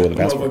could just go with a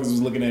passport. Motherfuckers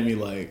was looking at me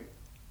like,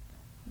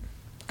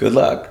 good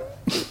luck.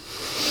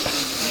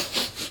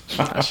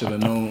 I should have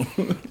known.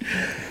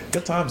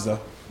 Good times though.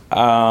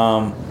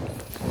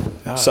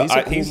 So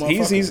he is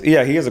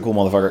a cool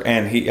motherfucker,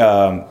 and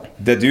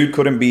the dude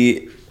couldn't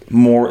be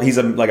more. He's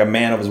like a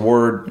man of his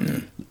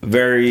word.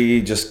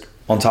 Very just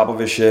on top of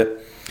his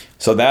shit.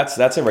 So that's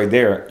it right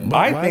there.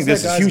 I think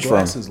this is huge for him.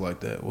 Glasses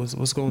like that.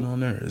 What's going on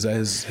there? Is that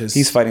his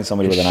He's fighting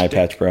somebody with an eye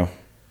patch, bro.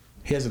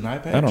 He has an eye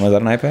patch? I don't know. Is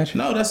that an eye patch?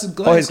 No, that's his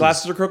glasses. Oh, his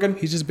glasses are crooked?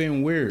 He's just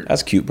being weird.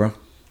 That's cute, bro.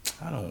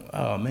 I don't.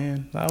 Oh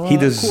man, He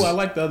does. Cool. I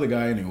like the other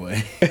guy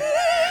anyway.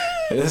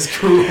 That's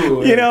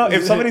cool. You know,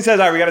 if somebody says,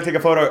 "All right, we got to take a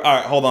photo," all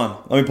right, hold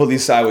on, let me put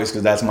these sideways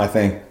because that's my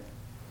thing. Can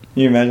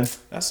you imagine?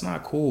 That's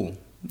not cool.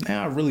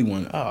 Now I really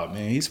want. Oh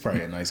man, he's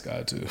probably a nice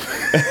guy too.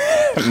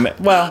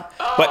 Well,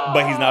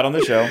 but he's not on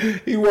the show.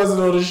 He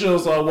wasn't on the show,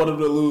 so I wanted him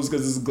to lose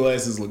because his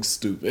glasses look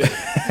stupid.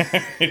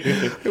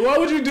 Why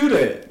would you do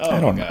that? Oh I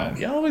don't my god, know.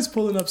 you're always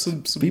pulling up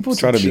some People some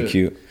try to shit. be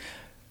cute.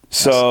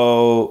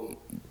 So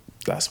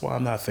That's why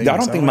I'm not famous. I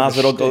don't think have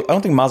a Masvidal. shtick. I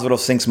don't think Masvidal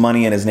sinks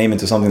money and his name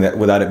into something that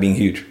without it being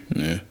huge.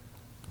 Yeah.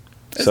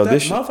 So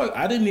this. motherfucker,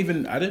 I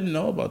didn't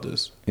know about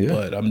this. Yeah.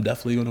 But I'm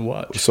definitely gonna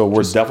watch. So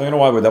we're definitely gonna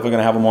watch. We're definitely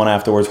gonna have him on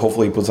afterwards.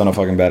 Hopefully, he puts on a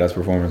fucking badass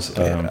performance.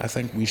 Yeah, I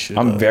think we should.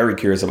 I'm very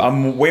curious.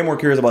 I'm way more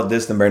curious about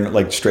this than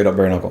like straight up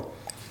bare knuckle.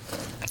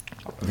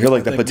 I feel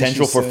like the think we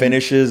potential should for say-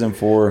 finishes and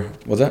for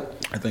what's that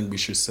I think we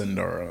should send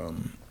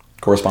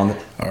correspondent.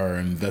 our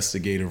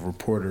investigative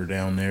reporter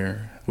down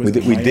there. We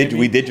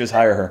did just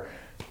hire her.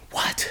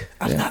 What?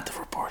 I'm not the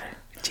reporter.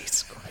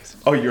 Jesus Christ.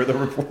 Oh, you're the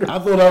reporter. I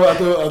thought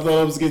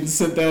I was getting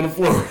sent down to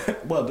Florida.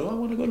 Well, do I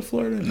want to go to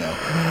Florida?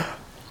 No,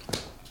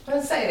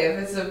 Let's say if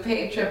it's a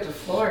paid trip to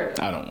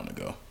Florida. I don't want to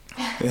go.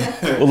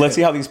 Well, let's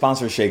see how these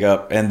sponsors shake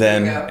up, and There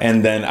you go.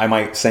 then I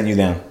might send you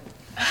down.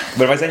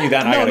 But if I send you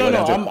down, I gotta go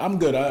down too. I'm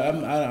good.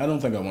 I don't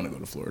think I want to go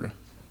to Florida.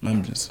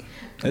 I'm just.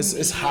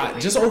 It's hot.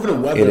 Just over the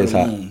weather. It is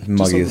hot. alone. Muggy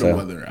just as over the hell.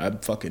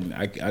 weather.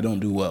 I don't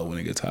do well when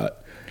it gets hot.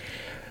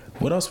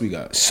 What else we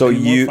got? So Any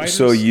more you fighters?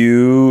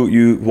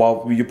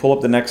 while you pull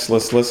up the next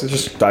list, let's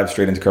just dive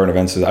straight into current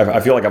events. I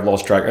feel like I've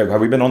lost track.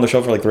 Have we been on the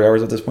show for like 3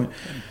 hours at this point?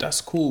 That's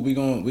cool. We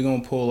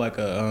gonna pull like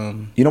a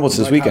You know what's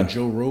this like weekend? How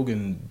Joe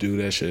Rogan do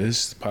that shit.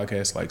 His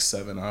podcast like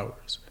 7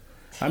 hours.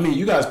 I mean,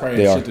 you guys probably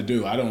They have are. shit to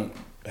do. I don't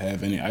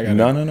have any. I got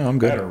No, I'm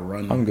good. I gotta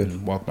run. I'm good.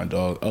 And walk my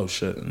dog. Oh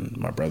shit, and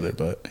my brother,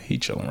 but he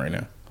chilling right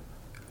now.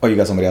 Oh, you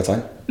got somebody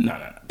outside? No.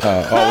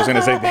 I was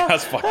gonna say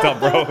that's fucked up,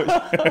 bro.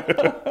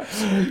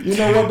 You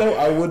know what though?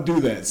 I would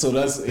do that. So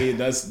that's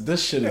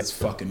this shit is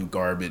fucking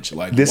garbage.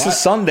 Like This why- is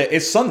Sunday.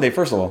 It's Sunday,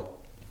 first of all.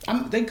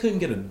 They couldn't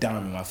get a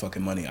dime of my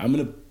fucking money. I'm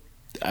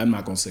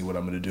not gonna say what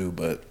I'm gonna do,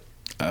 but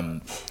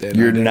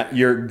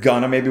You're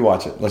gonna maybe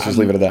watch it. Let's just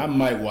leave it at that. I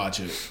might watch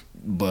it,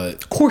 but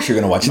Of course you're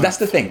gonna watch it. That's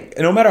the thing.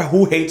 No matter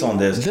who hates on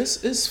this,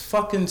 this is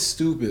fucking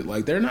stupid.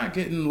 Like they're not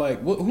getting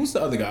like who's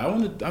the other guy?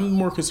 I'm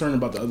more concerned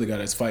about the other guy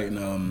that's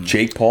fighting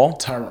Jake Paul.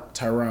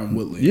 Tyron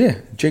Woodley. Yeah,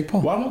 Jake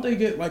Paul. Why don't they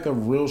get like a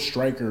real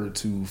striker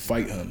to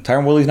fight him?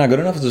 Tyron Woodley's not good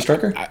enough as a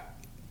striker.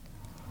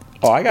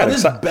 I got It's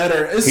excited.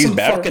 better. It's He's some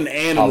better. fucking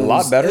animals. A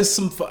lot better. It's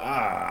some.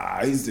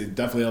 He's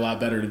definitely a lot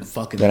better than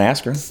fucking. Then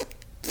Askren.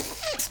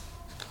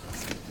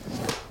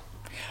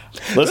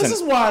 Listen, This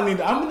is why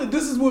I need.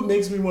 This is what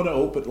makes me want to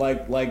open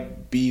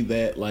be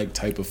that like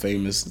type of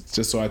famous,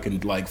 just so I can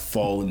like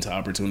fall into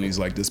opportunities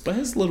like this. But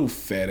his little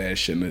fat ass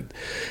shit,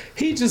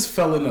 he just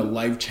fell in a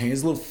life change.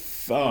 His little.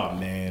 Oh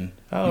man,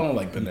 I don't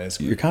like Ben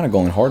Askren. you're kind of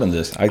going hard on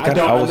this. I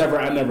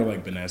never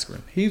liked Ben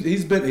Askren.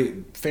 He's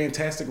been a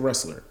fantastic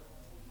wrestler,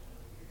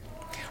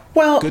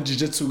 well, good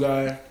jiu-jitsu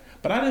guy.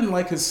 But I didn't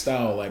like his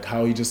style, like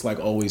how he just like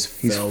always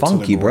he's fell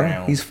funky, to the bro.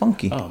 ground. He's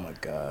funky. Oh my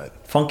god.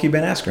 Funky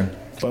Ben Askren.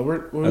 But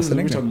we're the we're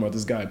nickname. talking about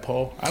this guy,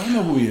 Paul. I don't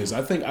know who he is.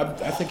 I think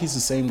he's the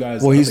same guy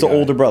as Well, he's the other guy.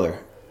 older brother.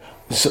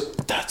 So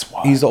That's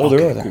why. he's the older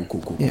Okay, brother.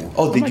 Cool. Yeah.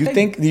 Oh, did I'm you like,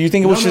 think? hey, Did you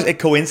think it was no, just no. a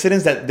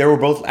coincidence that they were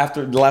both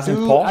after the last name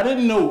Dude, Paul? I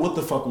didn't know what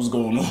the fuck was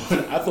going on.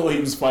 I thought he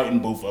was fighting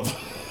both of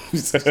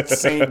them.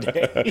 Same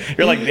day.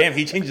 You're like, damn,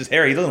 he changed his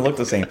hair. He doesn't look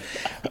the same.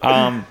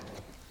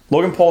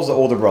 Logan Paul's the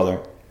older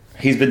brother.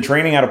 He's been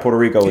training out of Puerto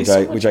Rico, which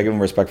I give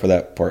him respect for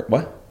that part.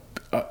 What?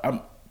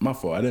 My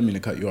fault. I didn't mean to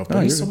cut you off. But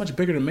No, he's you're so good. much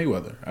bigger than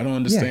Mayweather. I don't Yeah,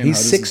 understand.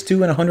 he's how this 6'2" and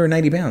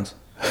 190 pounds.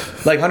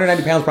 Like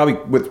 190 pounds, probably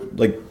with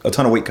like a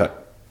ton of weight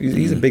cut.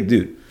 He's a big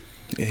dude.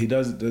 Yeah, he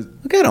does.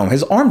 Look at him.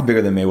 His arm's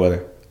bigger than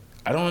Mayweather.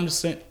 I don't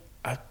understand.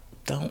 I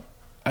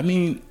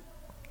mean,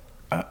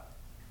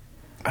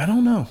 I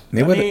don't know.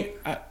 Mayweather-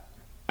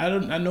 I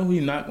don't. I know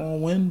he's not gonna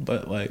win,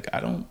 but like I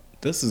don't.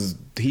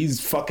 He's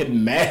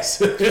fucking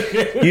massive.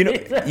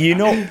 You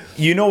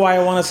know why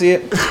I want to see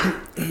it?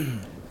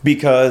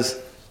 Because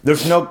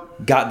there's no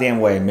goddamn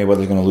way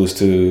Mayweather's going to lose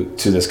to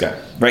this guy,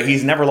 right?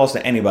 He's never lost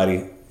to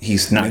anybody.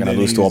 He's not going to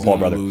lose to a Paul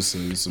brother. Lose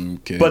to some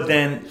kid. But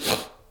then,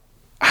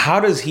 how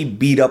does he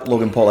beat up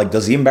Logan Paul? Like,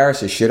 does he embarrass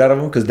the shit out of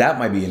him? Because that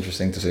might be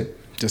interesting to see.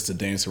 just to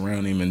dance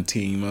around him and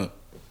team up.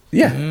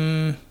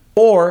 Yeah.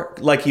 Or,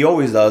 like he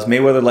always does,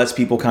 Mayweather lets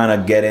people kind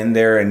of get in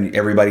there and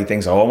everybody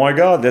thinks, oh my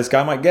God, this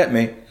guy might get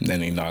me.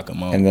 Then he knock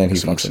him out. And then he or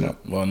some fucks him shit.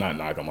 up. Well, not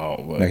knock him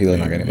out. But No, he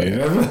doesn't knock anybody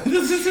And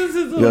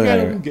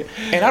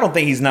I don't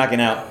think he's knocking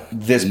out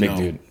this big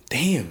dude.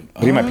 Damn.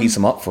 But he might piece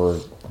him up for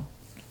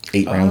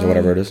 8 rounds or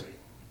whatever it is.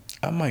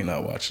 I might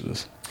not watch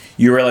this.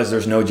 You realize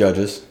there's no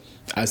judges.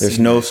 There's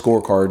no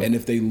scorecard. And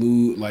if they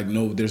lose, like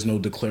there's no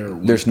declared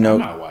win. There's no. I'm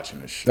not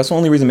watching this shit. That's the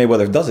only reason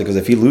Mayweather does it, because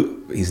if he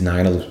he's not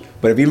gonna lose.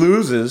 But if he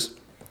loses,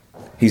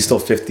 he's still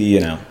 50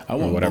 and out. I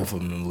want both of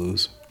them to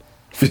lose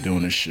for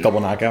doing this shit. Double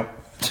knockout.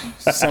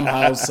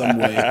 Somehow, some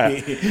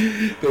way,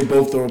 they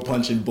both throw a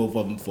punch and both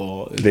of them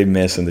fall. They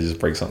miss and they just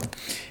break something.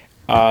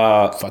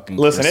 Fucking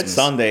Listen, Christmas. it's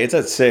Sunday. It's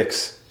at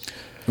 6.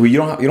 Well, you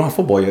don't have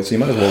football yet, so you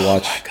might as well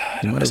watch.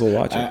 You might as well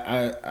watch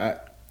it.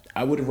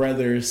 I would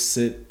rather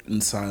sit in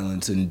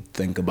silence and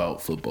think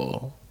about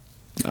football.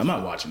 I'm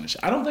not watching this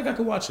shit. I don't think I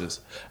could watch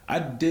this. I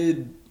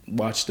did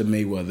watch the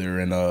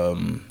Mayweather and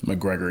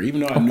McGregor,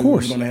 even though I knew it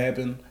was going to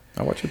happen.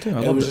 I watch it too.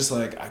 It was just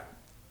like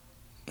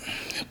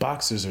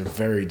boxers are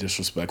very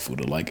disrespectful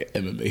to like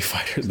MMA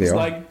fighters. It's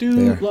like,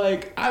 dude,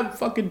 like I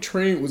fucking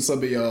trained with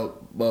some of y'all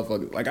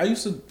motherfuckers. Like I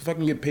used to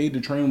fucking get paid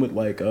to train with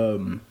like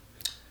Bernard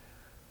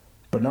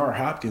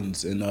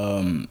Hopkins,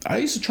 and I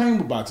used to train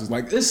with boxers.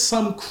 Like it's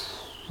some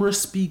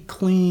crispy,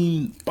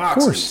 clean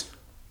boxers. Of course.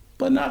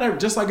 But not every,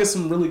 just like it's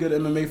some really good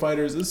MMA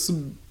fighters. It's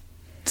some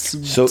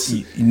so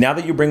now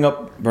that you bring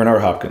up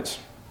Bernard Hopkins,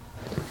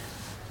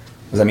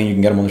 does that mean you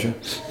can get him on the show?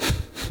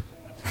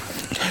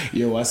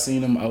 Yo, I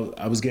seen him.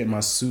 I was getting my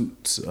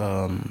suits.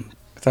 I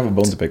have a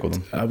bone to pick with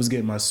him. I was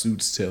getting my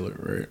suits tailored,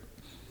 right?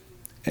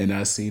 And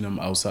I seen him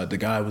outside. The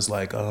guy was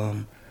like,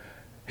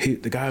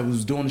 the guy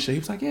was doing the shit. He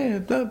was like, yeah,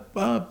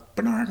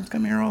 Bernard can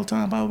come here all the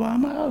time, blah, blah, blah.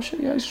 I'm like, oh,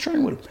 shit, yeah, I used to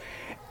train with him.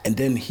 And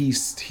then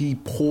he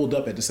pulled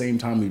up at the same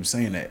time he was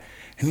saying that.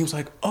 And he was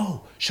like,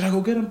 oh, should I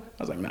go get him?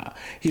 I was like, nah.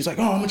 He was like,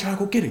 oh, I'm going to try to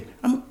go get him.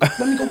 Let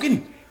me go get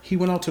him. He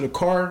went out to the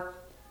car,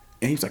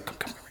 and he was like,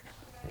 come.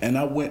 And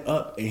I went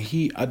up,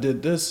 and I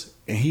did this,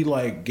 and he,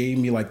 like, gave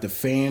me, like, the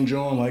fan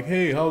drawing, like,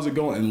 hey, how's it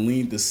going? And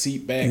leaned the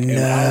seat back. And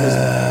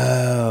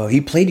No.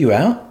 He played you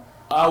out?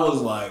 I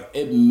was like,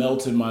 it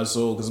melted my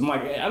soul because I'm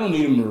like, I don't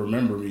need him to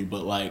remember me,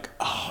 but like,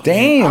 oh,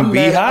 damn,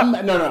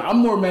 I'm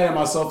more mad at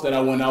myself that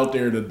I went out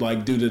there to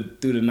like do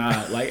the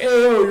nod, like, hey,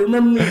 yo, you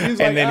remember me? He's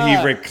and like, then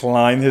he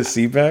reclined his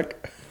seat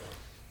back.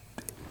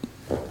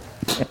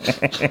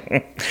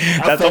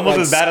 That's almost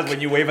as bad as when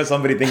you wave at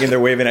somebody thinking they're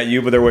waving at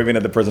you, but they're waving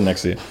at the person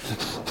next to you.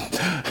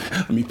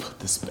 Let me put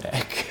this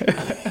back.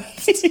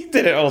 He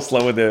did it all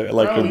slow with the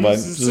electric button.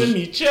 He used to send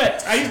me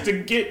checks. I used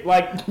to get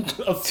like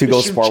to go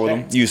spar checks with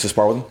him. You used to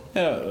spar with him?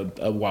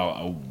 Yeah, a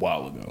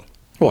while ago.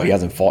 Well, he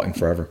hasn't fought in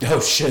forever.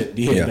 Oh shit!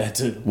 Yeah. That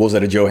too. What was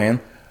that, a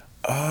Johan?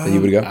 That you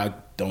would go? I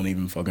don't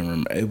even fucking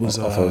remember. It was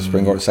off of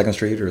Spring Garden, 2nd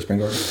Street or Spring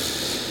Garden.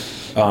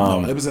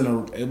 No,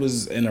 it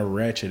was in a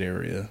ratchet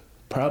area.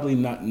 Probably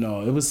not.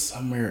 No, it was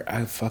somewhere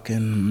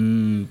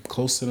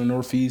close to the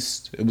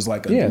Northeast. It was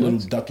like a little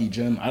ducky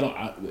gym.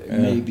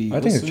 Maybe.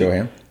 I think it's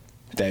Johan.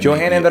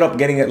 Johan ended up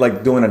getting it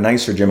like doing a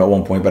nicer gym at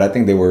one point, but I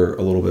think they were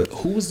a little bit.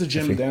 Who was the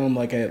gym down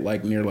like at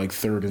like near like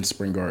 3rd and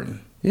Spring Garden?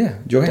 Yeah,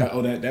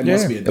 Johan. That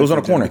must be. It was on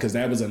a corner because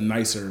that was a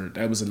nicer.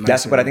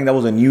 That's, but I think that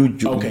was a new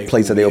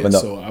place that they opened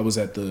up. So I was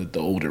at the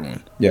older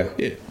one. Yeah.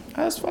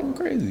 That's fucking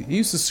crazy. He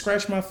used to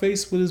scratch my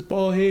face with his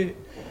bald head,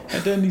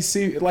 and then he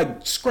see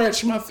like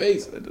scratch my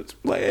face,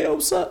 like, hey,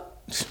 what's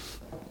up?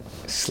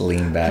 Just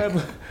lean back.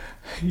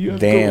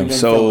 Damn.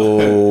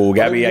 So,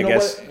 Gabby, I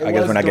guess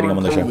we're not getting him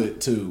on the show.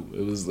 Too.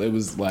 It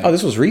was like. Oh,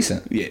 this was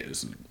recent. Yeah.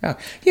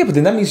 Yeah, but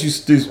then that means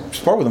you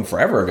spar with him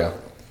forever ago.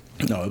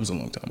 No, it was a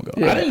long time ago.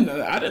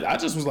 Yeah. I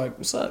just was like,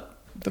 what's up?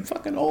 The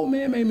fucking old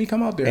man made me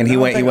come out there. And he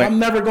went. I'm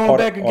never going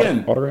back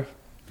again. Autograph?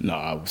 No,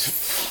 I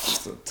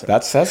was.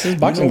 That's his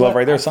boxing glove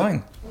right there.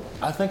 Sign.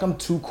 I think I'm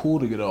too cool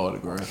to get an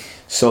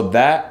autograph. So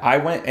I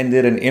went and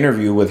did an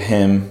interview with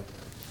him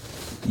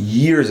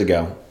years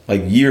ago.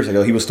 Like years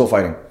ago, he was still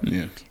fighting.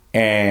 Yeah.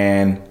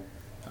 And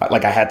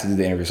like I had to do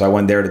the interview, so I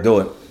went there to do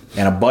it.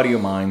 And a buddy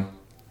of mine,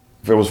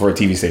 it was for a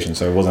TV station,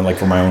 so it wasn't like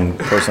for my own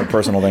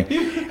personal thing.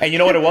 And you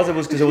know what it was? It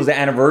was because it was the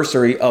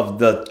anniversary of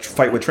the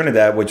fight with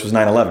Trinidad, which was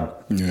 9/11.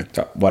 Yeah.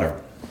 So,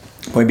 whatever.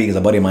 Point being is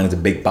a buddy of mine is a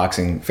big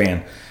boxing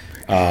fan,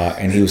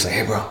 and he was like,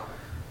 "Hey, bro,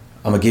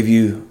 I'm gonna give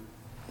you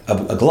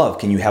a glove.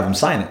 Can you have him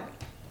sign it?"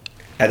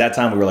 At that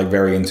time, we were like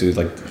very into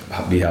like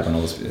B-Hop and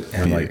all this,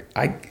 and I'm like,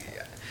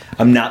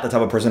 I'm not the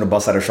type of person to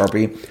bust out a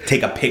Sharpie,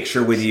 take a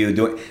picture with you,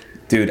 do it.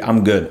 Dude,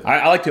 I'm good.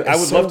 I like to. I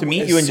would love to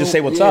meet you and just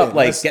say what's up,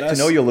 like get to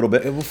know you a little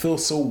bit. It will feel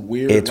so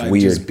weird. It's like,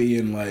 weird. Just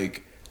being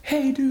like,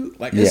 hey, dude.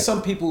 Like there's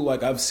some people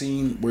like I've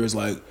seen where it's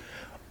like,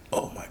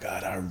 oh my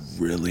god, I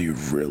really,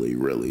 really,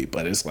 really.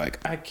 But it's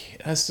like I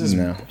can't. That's just.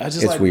 No, I just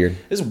it's like, weird.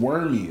 It's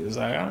wormy. It's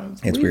like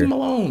it's leave weird. them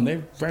alone.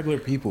 They're regular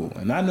people,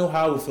 and I know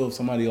how it would feel if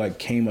somebody like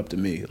came up to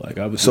me. Like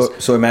I was.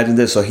 So imagine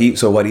this.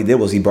 So what he did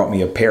was he brought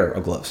me a pair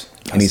of gloves,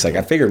 and he's like,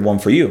 I figured one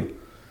for you.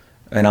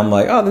 And I'm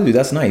like, oh, dude,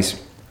 that's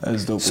nice.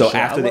 That's dope. So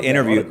after the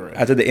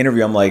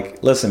interview, I'm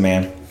like, listen,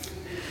 man,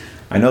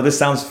 I know this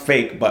sounds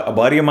fake, but a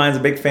buddy of mine's a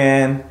big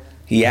fan.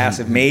 He asked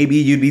if maybe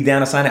you'd be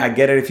down to sign it. I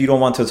get it if you don't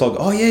want to talk.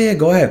 Oh, yeah,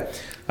 go ahead.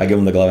 I give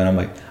him the glove, and I'm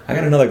like, I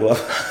got another glove.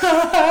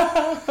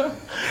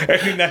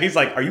 And now he's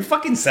like, are you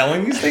fucking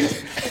selling these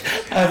things?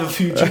 I have a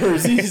few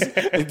jerseys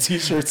and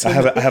t-shirts. I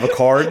have a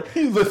card.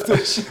 He lift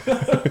that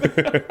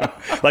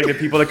shit. Like the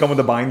people that come with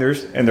the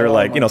binders and they're Oh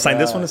like, my you know, sign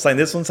this God. one, sign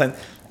this one, sign.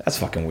 That's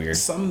fucking weird.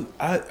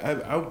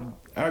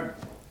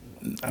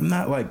 I'm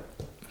not like,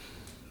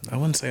 I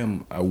wouldn't say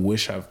I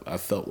wish I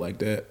felt like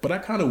that, but I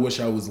kind of wish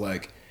I was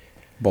like,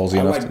 Ballsy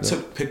I enough like to do.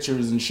 took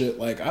pictures and shit.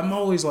 Like I'm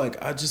always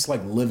like, I just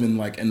like living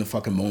like in the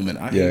fucking moment.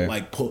 I Yeah. hate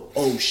like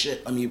oh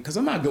shit. I mean, because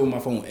I'm not good with my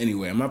phone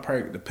anyway. I'm not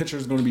probably, the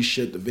picture's gonna be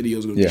shit. The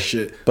video's gonna Yeah. be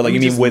shit. But like Let you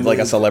me mean just with like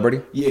a live.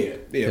 celebrity? Yeah.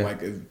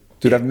 Like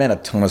Dude, I've met a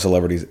ton of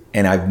celebrities,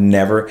 and I've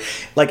never,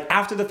 like,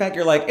 after the fact,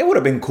 you're like, it would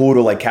have been cool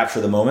to like capture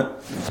the moment,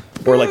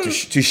 or like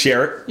to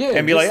share it, Yeah,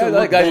 and be just like, to I, look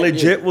like, I back,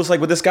 legit yeah. was like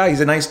with this guy,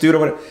 he's a nice dude or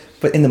whatever.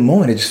 But in the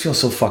moment, it just feels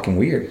so fucking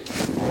weird.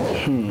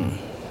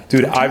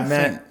 Dude, I've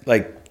met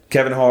like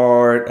Kevin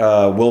Hart,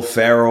 Will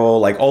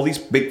Ferrell, like all these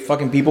big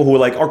fucking people who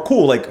like are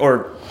cool, like,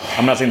 or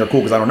I'm not saying they're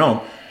cool because I don't know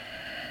them,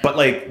 but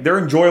like they're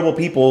enjoyable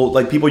people,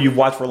 like people you've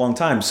watched for a long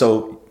time.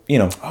 So you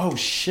know, oh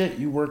shit,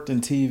 you worked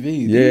in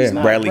TV. Yeah, These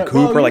not Bradley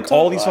Cooper, you like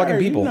all these fucking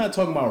people. You're not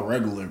talking about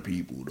regular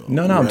people though.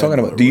 no, I'm talking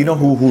about. Do you know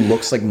who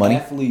looks like money?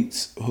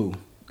 Athletes who?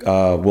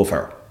 Will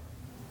Ferrell.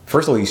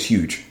 First of all, he's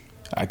huge.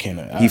 I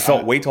can't. He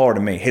felt way taller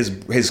than me.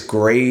 His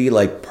gray,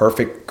 like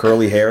perfect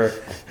curly hair.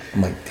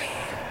 I'm like, damn.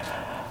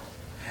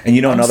 And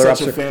you know I'm another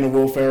such a observation. fan of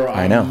Will Ferrell.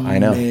 I know.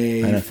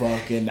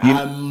 Fucking,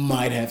 I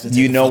might have to. Take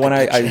You a know when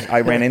fucking picture.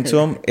 I ran into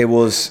him, it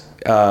was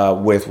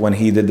with when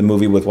he did the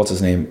movie with what's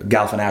his name,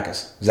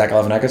 Galifianakis, Zach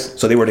Galifianakis.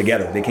 So they were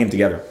together. They came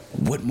together.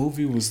 What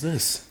movie was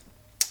this?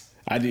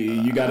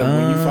 You gotta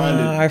when you find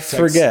it. I text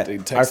forget.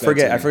 that I to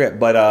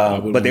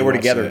forget. me. But they were watch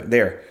together that.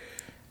 there,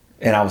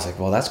 and I was like,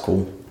 well, that's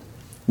cool.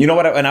 You know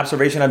what? An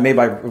observation I made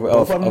by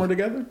Both of them were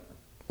together.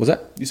 was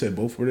that? You said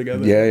both were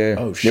together. Yeah.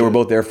 Oh shit. They were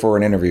both there for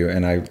an interview,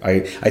 and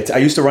I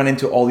used to run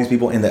into all these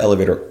people in the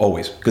elevator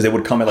always because they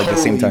would come at like the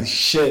same Holy time.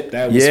 shit,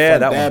 that was Yeah, fun.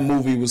 that That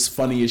movie was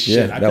funny as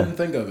shit. I couldn't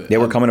think of it. They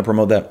were coming to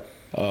promote that.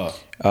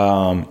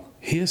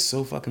 He is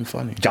so fucking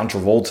funny. John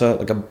Travolta,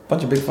 like a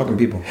bunch of big fucking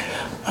people.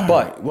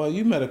 But Well,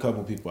 you met a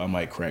couple people I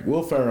might crack.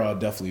 Will Ferrell,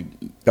 definitely.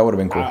 that would have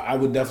been cool. I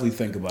would definitely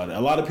think about it. A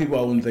lot of people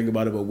I wouldn't think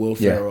about it, but Will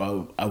Yeah.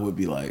 Ferrell, I would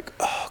be like,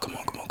 oh, come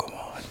on,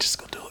 just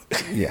go do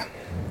it. Yeah.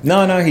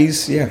 No,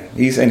 he's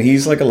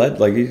like a lead.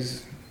 Like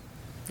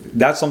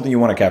that's something you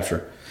want to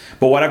capture.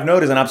 But what I've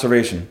noticed, an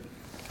observation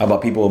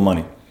about people with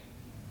money,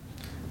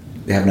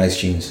 they have nice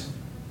jeans.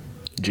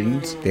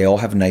 Jeans? They all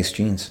have nice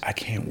jeans. I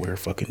can't wear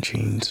fucking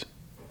jeans.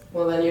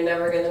 Well, then you're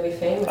never gonna be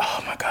famous.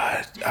 Oh my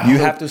god. You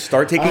have to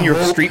start taking I your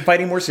hope- street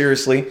fighting more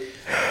seriously,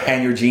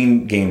 and your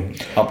jean game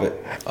up it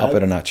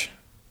a notch.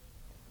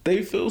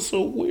 They feel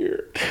so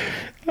weird.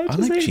 I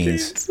like hate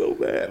jeans. so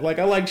bad. Like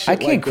I like shit I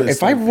can't. like this.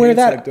 If I like wear pants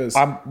that, like this.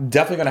 I'm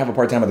definitely gonna have a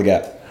part time at the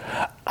Gap.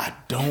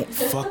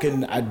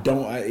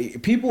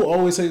 People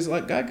always say it's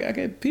like I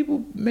get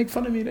people make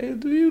fun of me. They,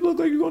 do you look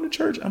like you're going to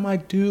church? I'm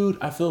like, dude,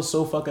 I feel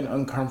so fucking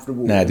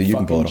uncomfortable. Nah, with dude, you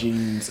can fucking pull it off.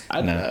 jeans.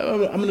 I'm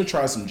gonna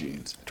try some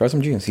jeans. Try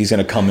some jeans. He's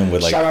gonna come in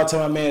with like. Shout out to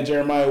my man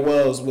Jeremiah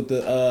Wells with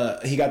the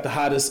he got the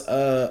hottest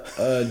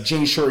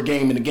jean short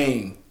game in the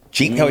game.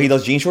 Jean. Oh, he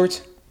does jean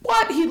shorts.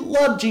 What? He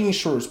loved jean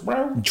shorts,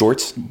 bro.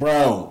 Jorts.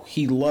 Bro,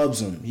 he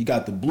loves them. He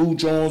got the blue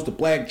Jones, the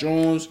black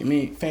Jones. I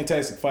mean,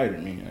 fantastic fighter. I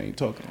mean, I ain't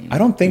talking. I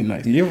don't think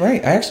Nice. you're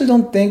right. I actually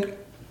don't think.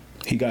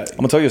 He got. I'm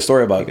gonna tell you a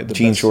story about got the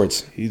jean best.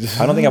 shorts. He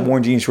just- I don't think I've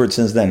worn jean shorts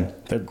since then.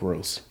 They're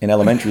gross. In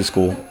elementary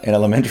school,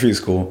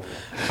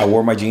 I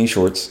wore my jean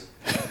shorts.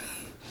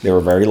 They were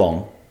very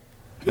long.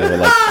 They were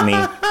like me.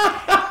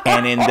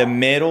 And in the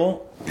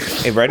middle,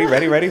 hey, ready?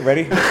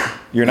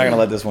 You're not gonna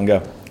let this one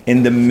go.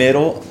 In the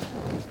middle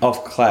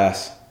of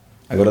class,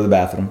 I go to the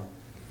bathroom,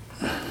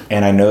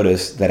 and I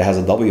notice that it has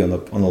a W on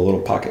the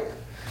little pocket.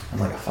 I'm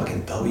like, a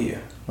fucking W.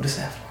 What is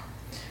that for?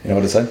 You know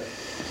what it said?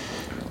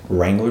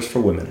 Wranglers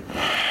for Women.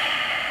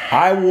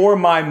 I wore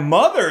my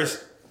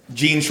mother's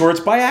jean shorts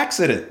by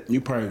accident.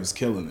 You probably was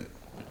killing it.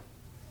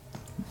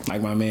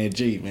 Like my man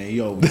G, man,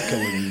 he always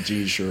killing the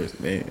jean shorts,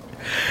 man.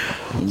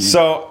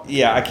 So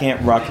yeah, I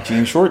can't rock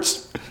jean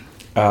shorts.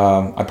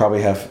 I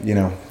probably have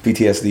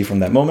PTSD from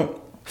that moment.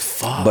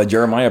 Fuck. But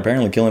Jeremiah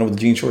apparently killing it with the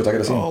jean shorts. I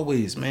gotta see.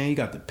 Always, man. He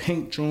got the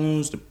pink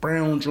Jones, the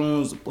brown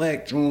Jones, the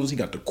black Jones. He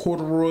got the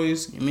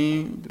corduroys. You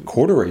mean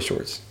Corduroy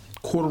shorts.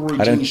 corduroy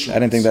I jean didn't. shorts? I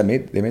didn't think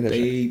they made that.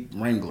 Shit. They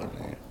Wrangler,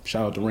 man.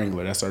 Shout out to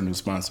Wrangler. That's our new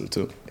sponsor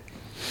too.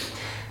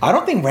 I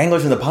don't think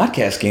Wranglers in the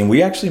podcast game.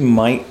 We actually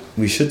might.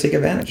 We should take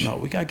advantage. No,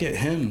 we gotta get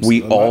him.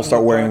 We A lot all of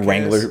start the wearing podcasts-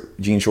 Wrangler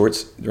jean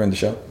shorts during the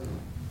show.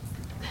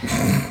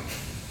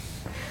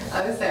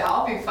 I would say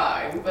I'll be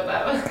fine, but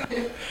that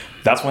was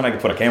That's when I can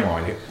put a camera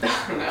on you,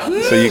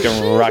 no. so you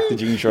can rock the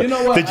jean short. You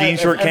know what? The jean If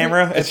short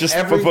camera. if It's just for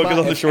everybody- focus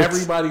on the if shorts.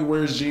 Everybody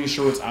wears jean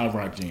shorts. I'll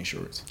rock jean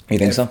shorts. You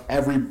think If so?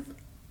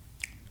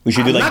 We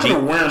should do I'm like not gonna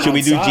jean. wear 'em Should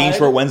we do jean outside.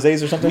 short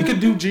Wednesdays or something? We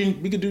could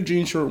do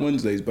jean short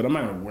Wednesdays, but I'm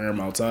not gonna wear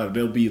them outside.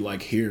 They'll be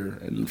like here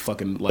and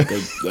fucking like a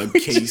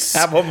case.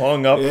 Have them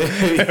hung up. All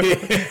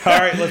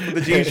right, let's put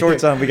the jean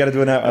shorts on. We got to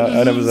do an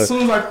As episode.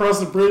 soon as I cross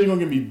the bridge, you're gonna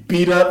get me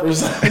beat up or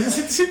something.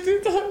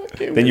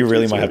 Then you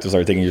really might have to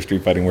start taking your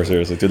street fighting more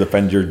seriously to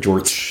defend your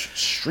jorts.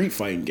 Street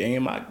fighting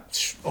game.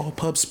 All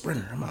pub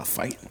sprinter. I'm not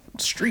fighting.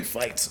 Street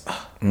fights.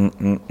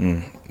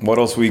 What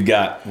else we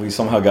got? We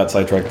somehow got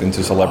sidetracked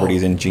into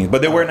celebrities in jeans,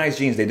 but they wear nice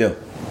jeans. They do.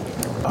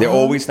 They're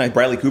always nice.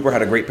 Bradley Cooper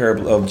had a great pair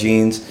of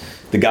jeans.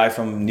 The guy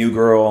from New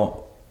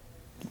Girl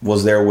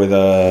was there with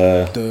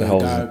The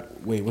guy.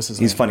 Wait, what's his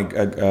name? He's funny.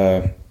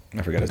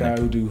 I forgot his The guy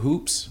name. who do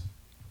hoops.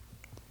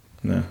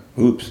 No,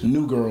 Oops.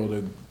 New Girl,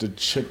 the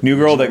chick. New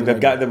Girl, the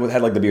guy that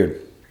had like the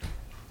beard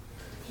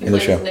in the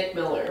His show. name's Nick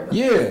Miller.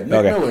 Yeah, Nick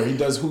Miller. He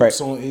does hoops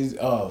Right. on his.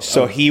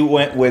 So he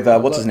went with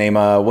what's his name?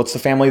 What's the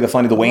family? The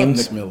I love Waynes.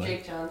 Nick Miller.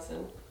 Jake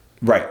Johnson.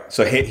 Right.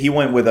 So he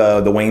went with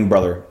the Wayne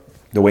brother,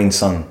 the Wayne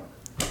son.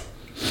 You know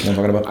what I'm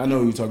talking about? I know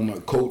who you're talking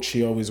about. Coach.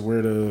 He always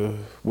wear the.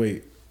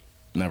 Wait,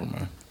 never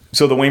mind.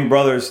 So the Wayne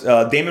brothers,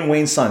 Damon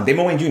Wayne's son,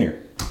 Damon Wayne Jr.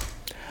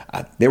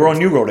 They were on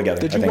New Girl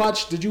together. Did I you think.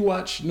 watch? Did you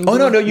watch? New Oh, no,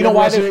 Girl? no, you know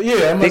why watch it?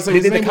 Yeah, I'm they gonna say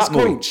did his the name is cop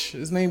movie. Coach.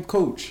 His name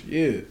Coach.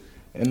 Yeah,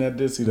 and I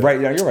did see that.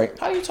 Right. Yeah, you're right.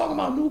 How you talking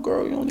about New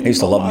Girl? You don't even I used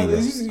to know love why. New Girl.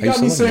 You I used got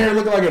to me love sitting New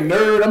here looking like a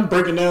nerd. I'm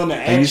breaking down the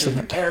used action,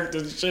 to- the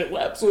characters, and shit.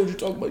 What episode you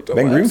talking about?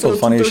 Ben Greenfield's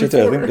funny as shit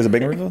too. I think, is Is it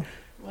Ben Greenfield?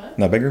 What?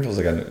 No, Ben Greenfield's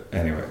like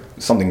anyway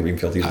something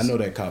Greenfield. He's I know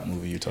that cop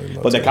movie you're talking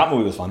about. But the too. cop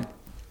movie was fun.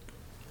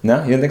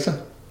 No, you didn't think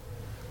so?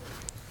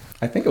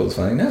 I think it was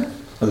funny. No,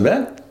 was it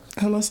bad?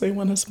 Unless they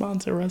want to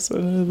sponsor us,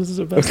 it was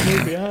the best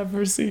movie I've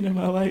ever seen in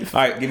my life. All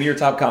right, give me your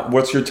top.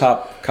 What's your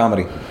top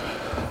comedy?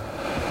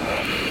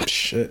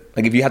 Shit.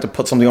 Like if you had to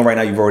put something on right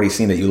now, you've already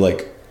seen that you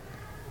like.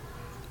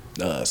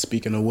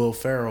 Speaking of Will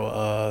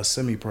Ferrell,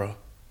 Semi Pro.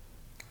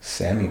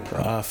 Sammy Pro.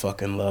 I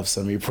fucking love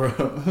Semi Pro.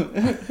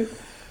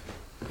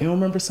 You don't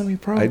remember Semi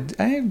Pro? I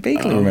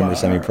vaguely remember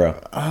Semi Pro.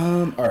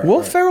 All right, Will all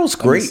right. Ferrell's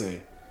Let me great,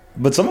 see.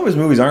 but some of his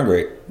movies aren't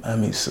great. Let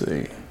me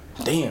see.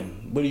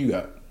 Damn, what do you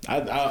got?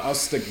 I'll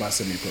stick by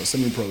Semi Pro.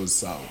 Semi Pro is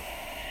solid.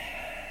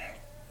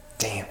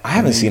 Damn, I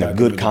haven't you seen a gotta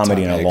good give it the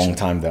comedy in top a long action.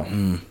 time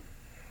though.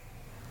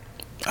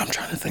 I'm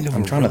trying to think of.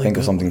 I'm trying to think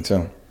of something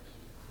too.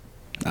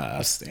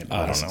 I stand on.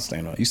 I don't know.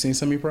 Stand on. You seen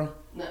Semi Pro?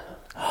 No.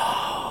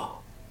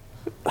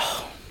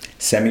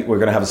 We're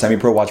gonna have a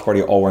semi-pro watch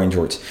party, all wearing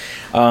jorts.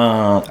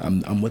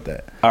 I'm with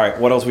that. All right,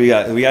 what else we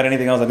got? We got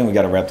anything else? I think we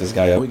got to wrap this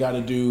guy up. We got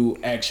to do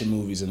action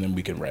movies and then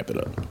we can wrap it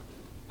up.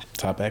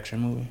 Top action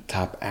movie?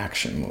 Top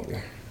action movie.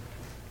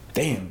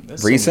 Damn,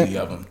 that's Recent? so many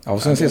of them. I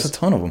was gonna say it's a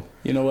ton of them.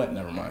 You know what?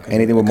 Never mind.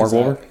 Anything with Mark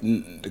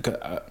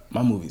Wahlberg?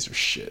 My movies are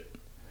shit.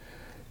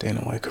 Dana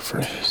White for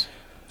friends.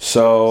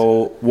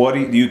 So, what do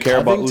you care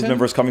about Covington? Usman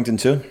versus Covington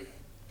too?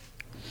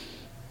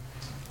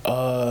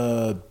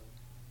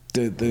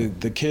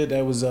 The kid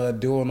that was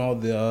doing all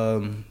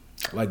the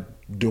like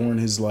during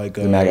his like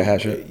The MAGA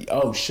hat shit?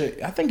 Oh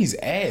shit! I think he's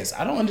ass.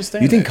 I don't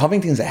understand. You think that.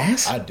 Covington's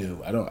ass? I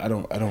do. I don't.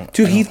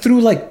 Dude, I he don't.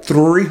 threw like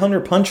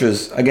 300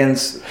 punches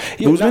against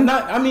Yeah, Usman.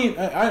 I mean,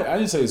 I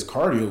didn't say his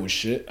cardio was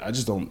shit. I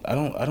just don't. I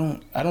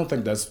don't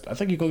think that's. I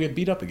think he's gonna get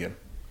beat up again.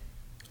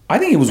 I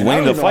think he was And I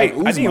winning don't the even fight.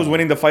 like I think he was Usman.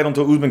 winning the fight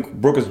until Usman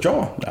broke his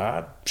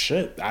jaw.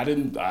 Shit. I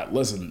didn't.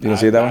 Listen. didn't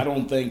see it that way? I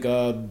don't think.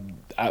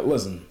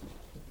 Listen.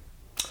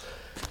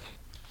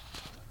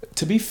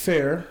 To be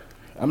fair,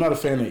 I'm not a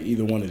fan of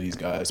either one of these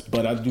guys,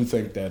 but I do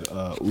think that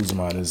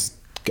Usman is.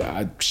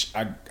 Well,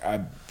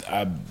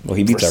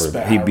 he beats respect-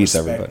 everybody. He I beats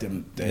respect everybody.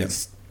 him.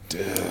 That's-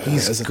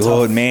 He's that's a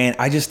good, tough- man.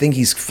 I just think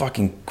he's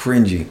fucking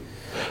cringy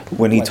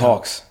when he Like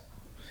talks.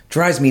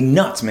 Drives me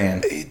nuts,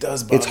 man. He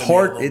does bother It's me a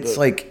hard. little It's bit.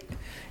 like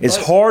it's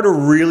But- hard to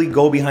really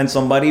go behind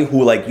somebody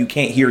who like you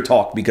can't hear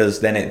talk because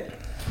then it.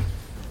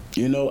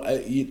 You know,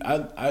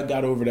 I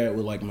got over that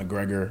with like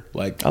McGregor.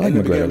 Like I like in the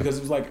McGregor. beginning, because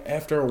it was like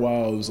after a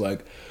while it was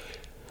like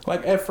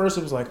at first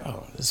it was like,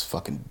 oh, this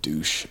fucking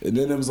douche, and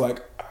then it was like,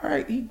 all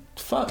right,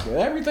 fuck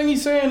everything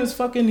he's saying is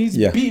fucking. He's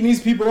Yeah. beating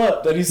these people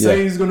up that he's Yeah.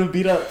 saying he's gonna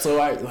beat up. So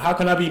how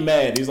can I be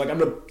mad? He's like, I'm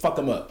gonna fuck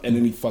him up, and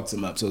then he fucks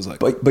him up. So it's like,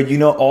 But you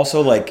know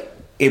also like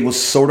it was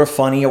sort of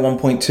funny at one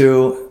point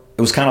too.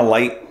 It was kind of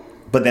light,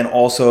 but then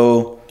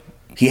also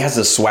he has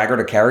the swagger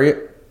to carry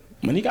it.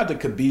 when he got to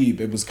Khabib,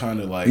 it was kind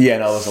of like, Yeah,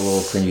 no, it was a little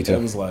cringy too.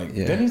 it was like,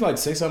 yeah. didn't he like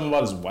say something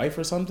about his wife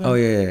or something? Oh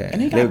yeah.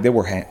 And he they, got they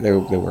were they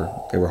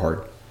were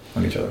hard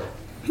on each other.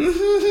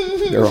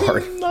 They were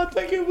hard. I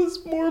think it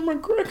was more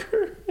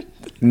McGregor.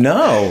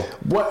 No.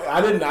 What I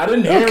didn't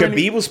No, hear.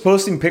 Khabib was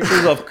posting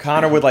pictures of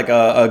Conor with like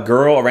a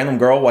random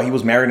girl, while he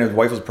was married and his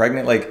wife was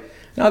pregnant. Like,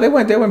 no, they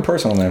went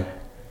personal, man.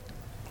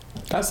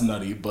 That's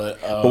nutty,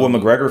 but But when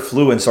McGregor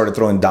flew and started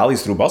throwing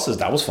dollies through buses,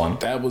 that was fun.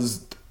 that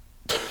was.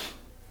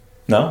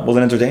 No,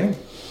 wasn't entertaining.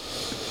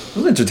 It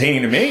was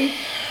entertaining to me.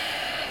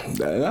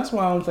 That's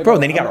why I don't think. Bro,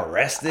 then he got I don't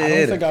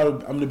arrested. think I'm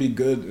gonna be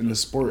good in the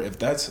sport. If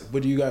that's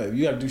what you got,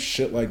 you got to do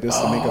shit like this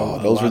to make a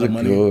Those lot were the of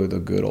money.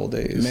 good old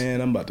days.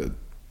 Man, I'm about to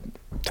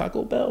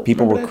Taco Bell.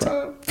 People Remember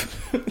were that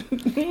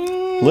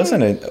time?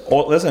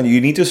 Listen.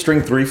 You need to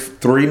string three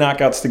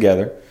knockouts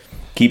together.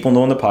 Keep on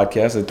doing the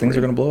podcast. And things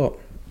are gonna blow up.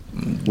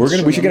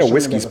 We should get a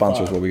whiskey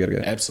sponsor. Is what we gotta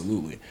get.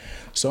 Absolutely.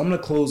 So I'm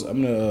gonna close.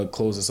 I'm gonna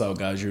close this out,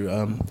 guys. You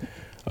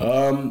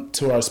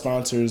to our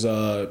sponsors.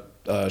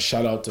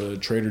 Shout out to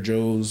Trader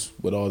Joe's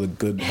with all the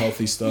good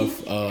healthy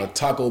stuff.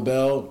 Taco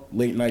Bell,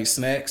 late night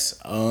snacks.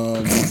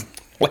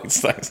 Late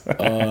snacks.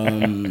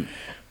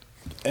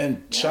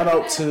 And shout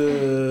out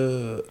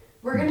to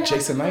We're gonna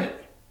Jason Knight.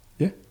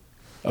 Yeah.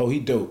 Oh, he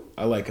dope.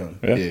 I like him.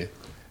 Yeah. Yeah.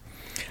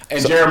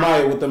 And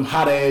Jeremiah with them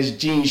hot ass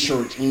jean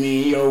shorts. You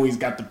mean he always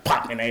got the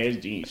popping ass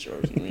jean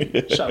shorts. You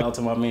mean? Shout out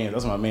to my man.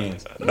 That's my man.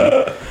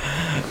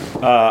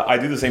 I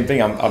do the same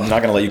thing. I'm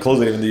not gonna let you close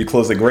it, even though you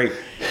closed it great.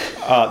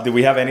 Do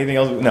we have anything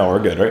else? No, we're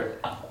good, right?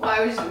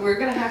 Well, we're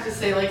gonna have to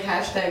say like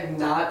hashtag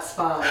not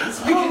spawns.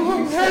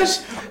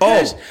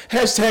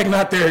 Hashtag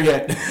not there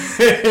yet.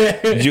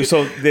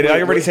 So did I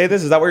already say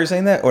this? Is that why you're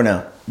saying that or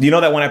no? Do you know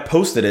that when I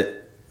posted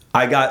it,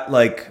 I got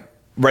like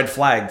red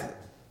flagged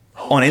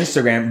on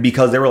Instagram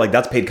because they were like,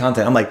 "That's paid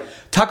content." I'm like,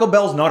 Taco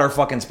Bell's not our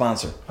fucking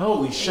sponsor.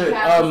 Holy You shit.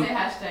 have to say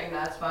hashtag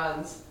not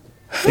spawns.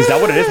 Is that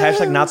what it is?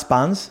 Hashtag not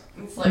spawns?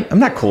 It's like I'm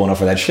not cool enough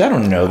for that shit. I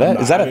don't know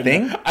that. Is that a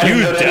thing? I didn't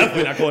You're know that.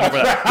 definitely not cool enough for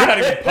that. You're not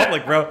even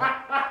public, bro.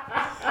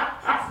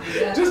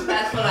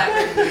 that's what I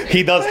heard.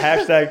 He does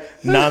hashtag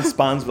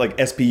non-spawns like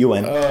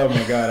SPUN. Oh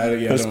my god, I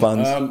don't.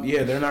 Spons.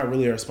 Yeah, they're not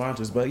really our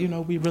sponsors, but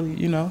we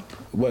really,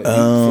 what?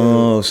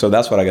 Oh, so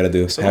that's what I gotta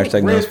do. so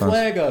Hashtag red non-spawns.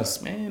 flag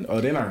us, man.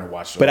 Oh, they're not gonna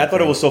watch. But I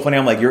thought it was so funny.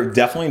 I'm like, you're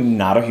definitely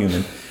not a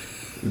human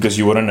because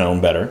you would have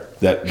known better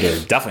that they're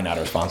definitely not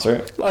our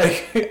sponsor.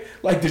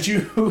 like, did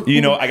you?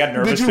 I got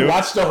nervous Did you too.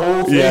 watch the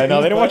whole thing? Yeah,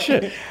 no, they didn't watch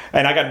shit.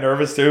 And I got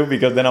nervous too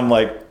because then I'm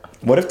like,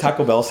 what if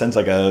Taco Bell sends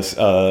like a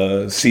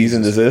cease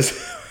and desist?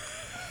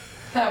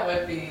 That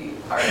would be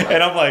hard.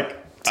 And I'm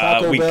like,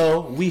 Taco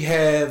Bell, we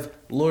have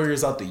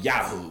lawyers out the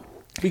Yahoo.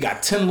 We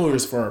got 10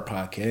 lawyers for our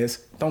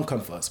podcast. Don't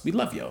come for us. We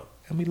love y'all.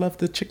 And we love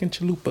the chicken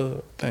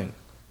chalupa thing.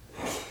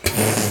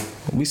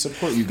 We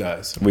support you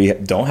guys. we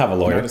don't have a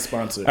lawyer. Not a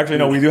sponsor. Actually,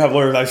 no, we do have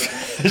lawyers. I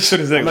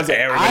shouldn't say everyone's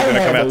gonna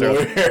come after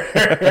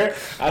us. lawyer.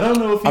 I don't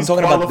know if he's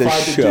talking about the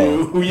qualified to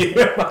show. do.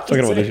 Yeah, Talking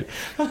about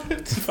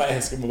this If I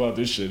ask him about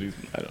this shit,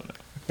 I don't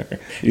know.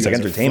 He's like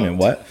guys are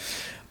entertainment. fucked.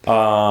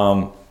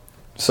 What?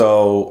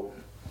 So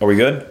are we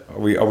good?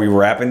 Are we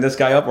wrapping this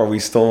guy up? Or are we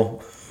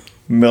still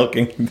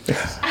milking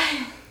this?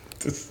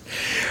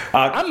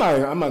 I'm not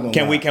gonna.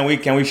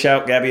 Can we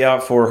shout Gabby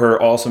out for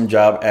her awesome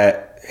job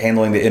at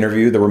handling the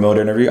interview, the remote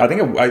interview? I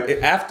think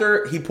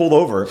after he pulled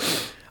over,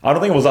 I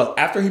don't think it was us.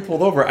 After he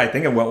pulled over, I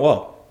think it went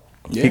well.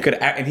 Yeah. He could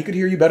act, and he could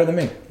hear you better than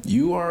me.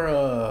 You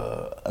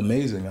are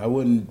amazing. I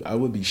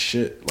would be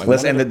shit. Like,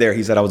 Let's end it there.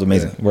 He said I was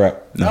amazing. We're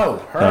up. No,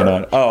 her.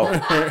 No.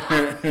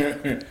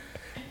 Oh,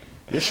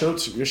 Your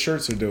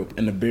shirts are dope.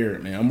 And the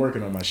beard, man. I'm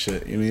working on my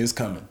shit. It's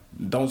coming.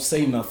 Don't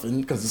say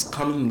nothing because it's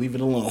coming. Leave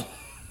it alone.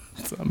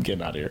 So I'm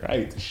getting out of here. I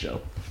hate the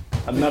show.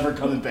 I'm never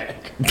coming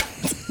back.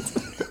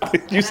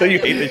 you say you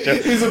hate this show.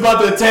 He's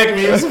about to attack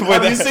me.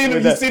 Have you seen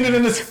it? You seen it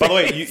in this? By the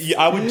way,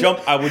 I would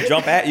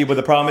jump at you, but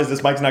the problem is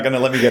this mic's not gonna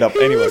let me get up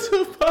anyway.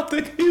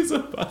 He's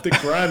about to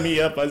grind me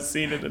up. I've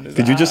seen it in his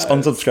Did you just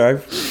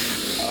unsubscribe?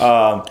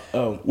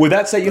 With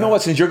that said, you know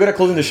what? Since you're good at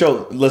closing the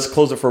show, let's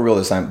close it for real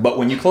this time. But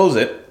when you close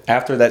it,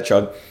 after that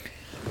chug,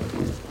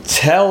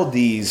 tell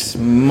these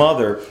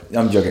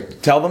I'm joking.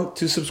 Tell them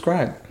to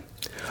subscribe.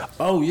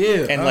 Oh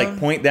yeah, And like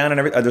point down and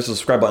everything. There's a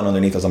subscribe button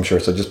underneath us, I'm sure.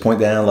 So just point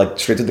down, like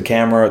straight to the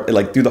camera,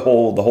 like do the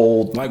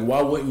whole. Like,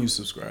 why wouldn't you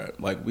subscribe?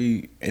 Like,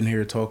 we in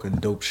here talking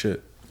dope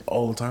shit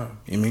all the time.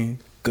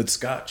 Good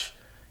scotch,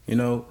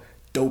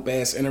 dope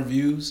ass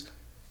interviews.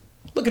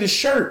 Look at his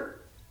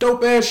shirt,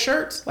 dope ass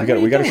shirts. Like,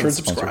 we got a doing? shirt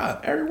sponsor.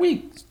 Subscribe every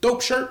week.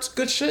 Dope shirts,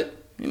 good shit.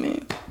 I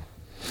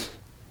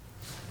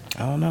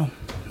don't know.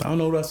 I don't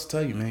know what else to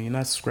tell you, man. You're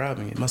not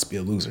subscribing. You must be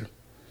a loser,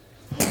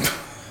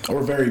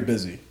 or very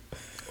busy.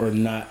 Or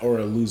not, or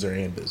a loser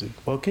and busy.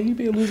 Well, can you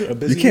be a loser? A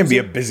busy You can't be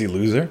a loser? busy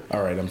loser.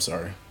 All right, I'm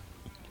sorry.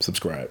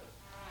 Subscribe.